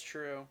 That's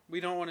true. We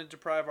don't want to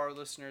deprive our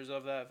listeners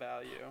of that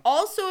value.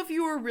 Also, if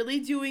you were really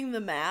doing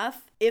the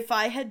math, if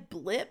I had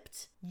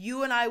blipped,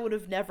 you and I would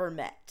have never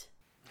met.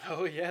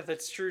 Oh, yeah,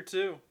 that's true,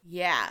 too.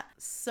 Yeah.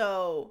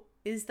 So,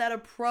 is that a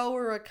pro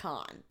or a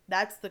con?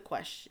 That's the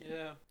question.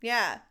 Yeah.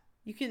 Yeah.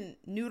 You can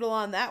noodle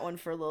on that one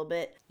for a little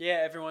bit.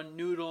 Yeah, everyone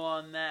noodle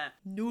on that.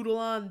 Noodle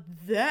on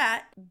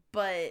that.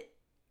 But,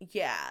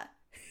 yeah.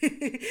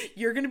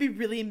 You're going to be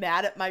really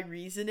mad at my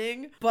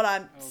reasoning, but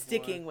I'm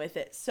sticking with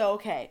it. So,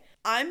 okay.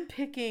 I'm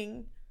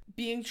picking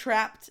being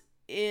trapped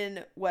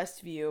in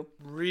Westview.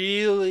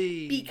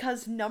 Really?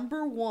 Because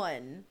number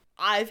one,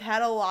 I've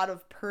had a lot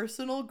of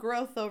personal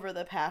growth over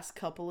the past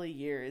couple of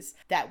years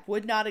that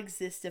would not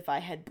exist if I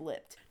had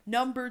blipped.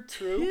 Number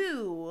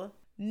two,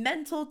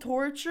 mental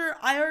torture.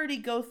 I already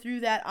go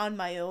through that on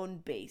my own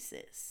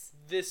basis.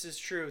 This is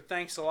true.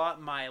 Thanks a lot,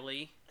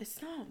 Miley.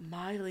 It's not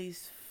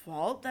Miley's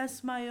fault.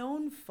 That's my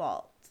own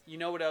fault. You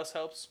know what else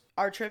helps?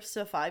 Our trips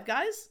to Five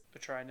Guys? A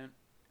trident.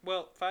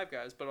 Well, Five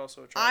Guys, but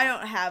also a I trident.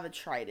 don't have a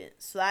trident,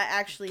 so that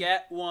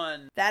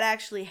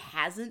actually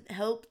hasn't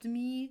helped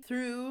me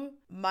through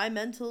my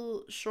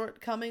mental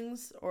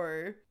shortcomings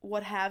or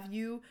what have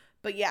you.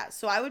 But yeah,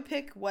 so I would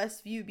pick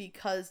Westview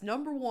because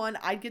number one,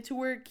 I'd get to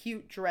wear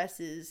cute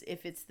dresses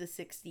if it's the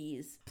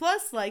 60s.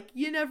 Plus, like,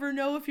 you never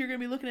know if you're gonna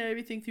be looking at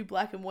everything through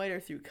black and white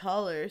or through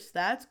colors.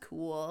 That's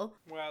cool.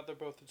 Wow, they're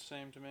both the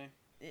same to me.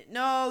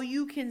 No,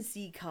 you can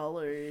see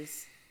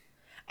colors.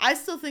 I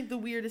still think the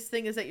weirdest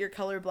thing is that you're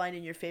colorblind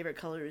and your favorite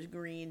color is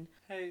green.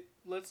 Hey,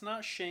 let's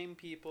not shame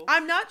people.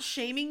 I'm not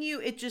shaming you,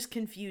 it just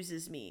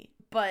confuses me.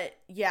 But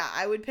yeah,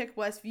 I would pick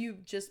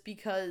Westview just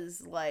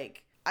because,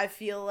 like, I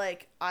feel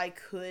like I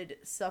could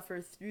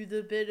suffer through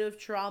the bit of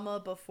trauma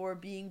before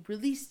being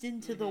released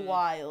into the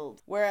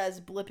wild.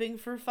 Whereas blipping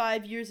for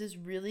 5 years is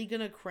really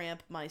gonna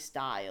cramp my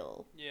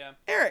style. Yeah.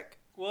 Eric,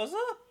 What's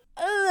up?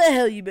 what the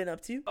hell you been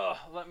up to? Oh,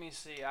 let me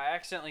see. I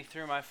accidentally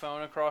threw my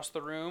phone across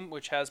the room,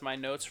 which has my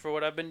notes for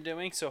what I've been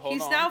doing, so hold on.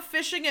 He's now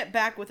fishing it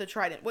back with a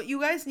trident. What you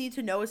guys need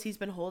to know is he's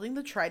been holding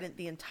the trident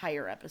the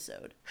entire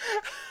episode.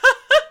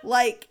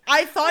 Like,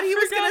 I thought he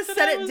was going to forgot set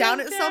that I it was down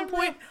on at some camera.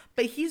 point,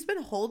 but he's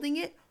been holding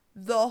it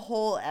the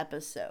whole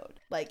episode.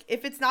 Like,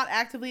 if it's not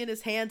actively in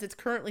his hands, it's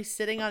currently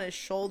sitting on his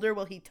shoulder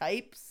while he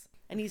types.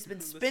 And he's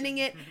been spinning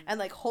it and,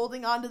 like,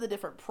 holding on to the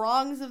different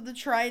prongs of the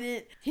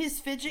trident. His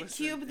fidget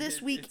Listen, cube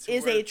this week it's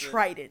is worth a it.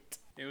 trident.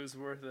 It was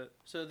worth it.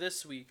 So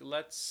this week,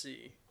 let's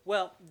see.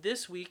 Well,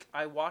 this week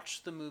I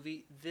watched the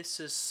movie This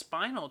Is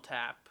Spinal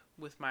Tap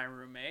with my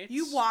roommates.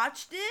 You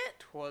watched it?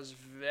 It was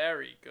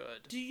very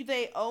good. Do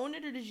they own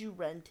it or did you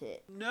rent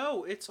it?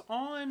 No, it's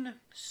on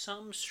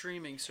some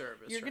streaming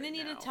service. You're going to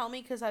need now. to tell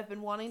me because I've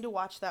been wanting to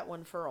watch that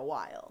one for a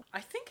while.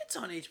 I think it's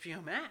on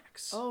HBO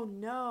Max. Oh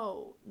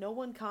no. No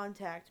one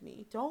contact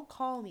me. Don't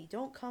call me.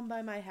 Don't come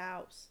by my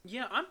house.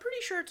 Yeah, I'm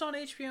pretty sure it's on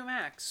HBO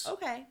Max.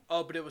 Okay.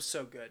 Oh, but it was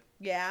so good.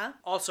 Yeah?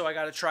 Also, I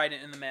got a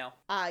trident in the mail.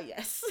 Ah,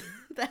 yes.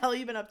 The hell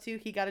you been up to?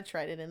 He got a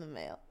trident in the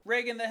mail.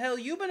 Reagan, the hell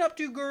you been up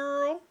to,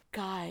 girl?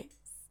 Guys,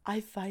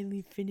 I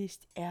finally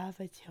finished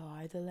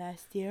Avatar: The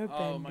Last Airbender.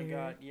 Oh my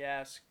god,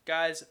 yes.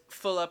 Guys,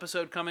 full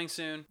episode coming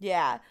soon.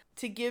 Yeah.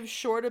 To give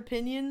short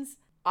opinions,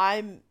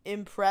 I'm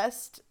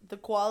impressed. The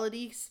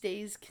quality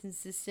stays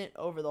consistent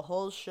over the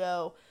whole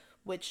show,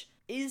 which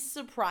is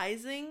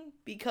surprising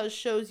because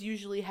shows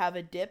usually have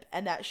a dip,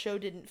 and that show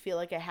didn't feel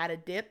like it had a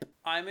dip.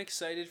 I'm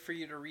excited for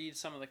you to read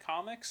some of the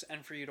comics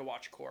and for you to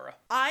watch Korra.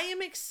 I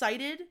am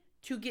excited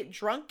to get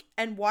drunk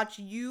and watch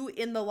you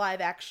in the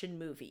live action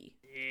movie.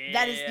 Yeah.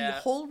 That is the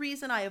whole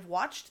reason I have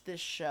watched this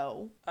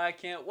show. I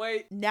can't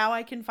wait. Now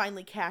I can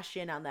finally cash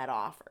in on that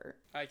offer.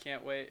 I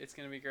can't wait. It's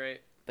gonna be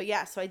great. But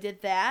yeah, so I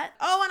did that.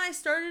 Oh, and I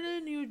started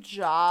a new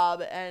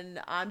job,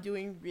 and I'm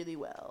doing really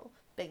well.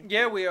 Thank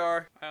Yeah, you. we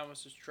are. I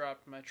almost just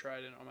dropped my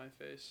trident on my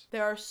face.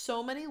 There are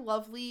so many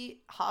lovely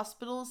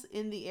hospitals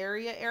in the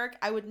area, Eric.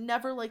 I would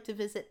never like to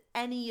visit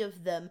any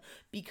of them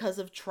because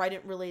of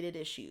trident-related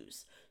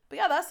issues. But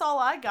yeah, that's all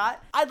I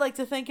got. I'd like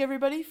to thank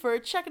everybody for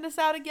checking us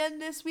out again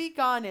this week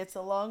on It's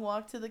a Long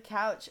Walk to the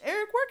Couch.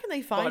 Eric, where can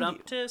they find you?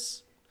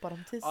 Badumtis.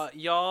 Badumtis.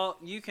 Y'all,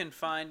 you can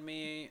find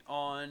me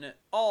on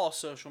all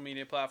social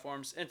media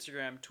platforms,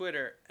 Instagram,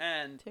 Twitter,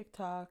 and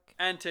TikTok.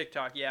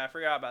 TikTok. Yeah, I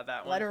forgot about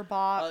that one.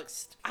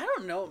 Letterboxd. I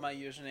don't know what my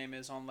username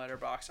is on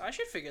Letterboxd. I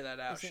should figure that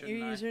out, Isn't shouldn't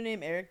your I?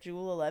 username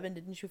EricJewel11?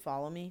 Didn't you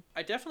follow me?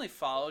 I definitely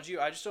followed you.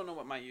 I just don't know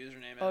what my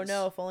username is. Oh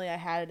no, if only I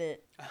had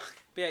it.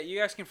 But yeah, you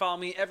guys can follow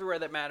me everywhere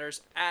that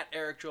matters at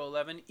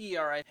EricJoel11,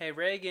 ERI. Hey,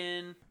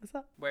 Reagan, What's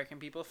up? where can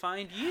people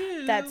find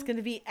you? That's going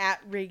to be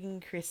at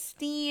Reagan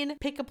Christine.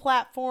 Pick a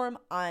platform.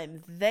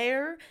 I'm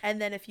there. And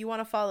then if you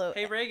want to follow...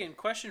 Hey, Reagan,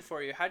 question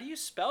for you. How do you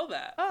spell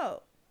that?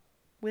 Oh,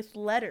 with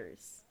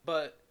letters.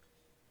 But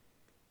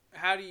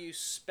how do you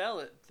spell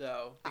it,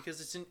 though?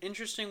 Because it's an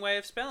interesting way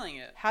of spelling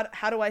it.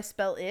 How do I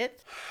spell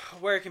it?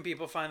 Where can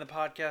people find the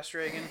podcast,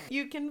 Reagan?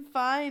 You can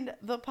find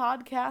the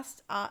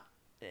podcast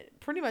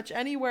pretty much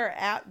anywhere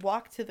at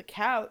Walk to the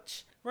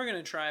Couch. We're going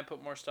to try and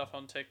put more stuff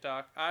on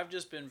TikTok. I've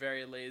just been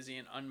very lazy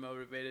and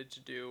unmotivated to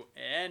do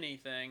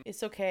anything.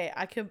 It's okay.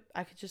 I could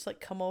just like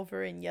come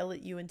over and yell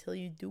at you until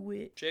you do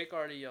it. Jake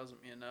already yells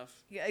at me enough.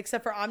 Yeah,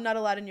 except for I'm not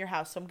allowed in your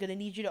house, so I'm gonna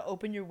need you to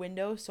open your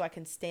window so I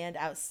can stand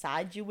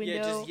outside your window.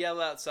 Yeah, just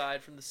yell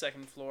outside from the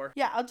second floor.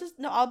 Yeah,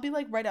 I'll be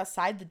like right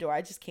outside the door.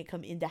 I just can't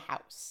come into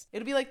house.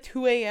 It'll be like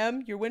 2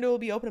 a.m. Your window will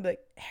be open. I'll be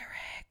like,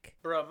 Eric.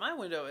 Bro, my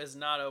window is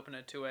not open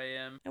at 2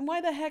 a.m. And why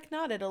the heck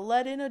not? It'll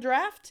let in a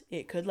draft.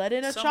 It could let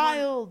in a Someone-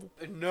 child.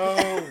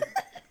 No.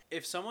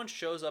 If someone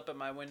shows up at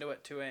my window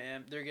at 2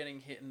 a.m., they're getting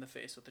hit in the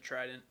face with a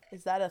trident.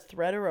 Is that a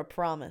threat or a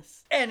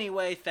promise?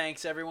 Anyway,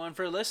 thanks everyone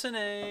for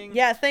listening.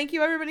 Yeah, thank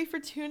you everybody for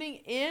tuning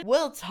in.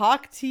 We'll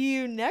talk to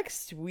you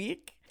next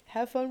week.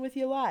 Have fun with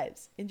your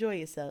lives. Enjoy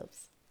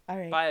yourselves. All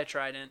right. Bye, a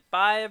trident.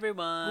 Bye,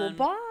 everyone. Well,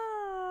 bye.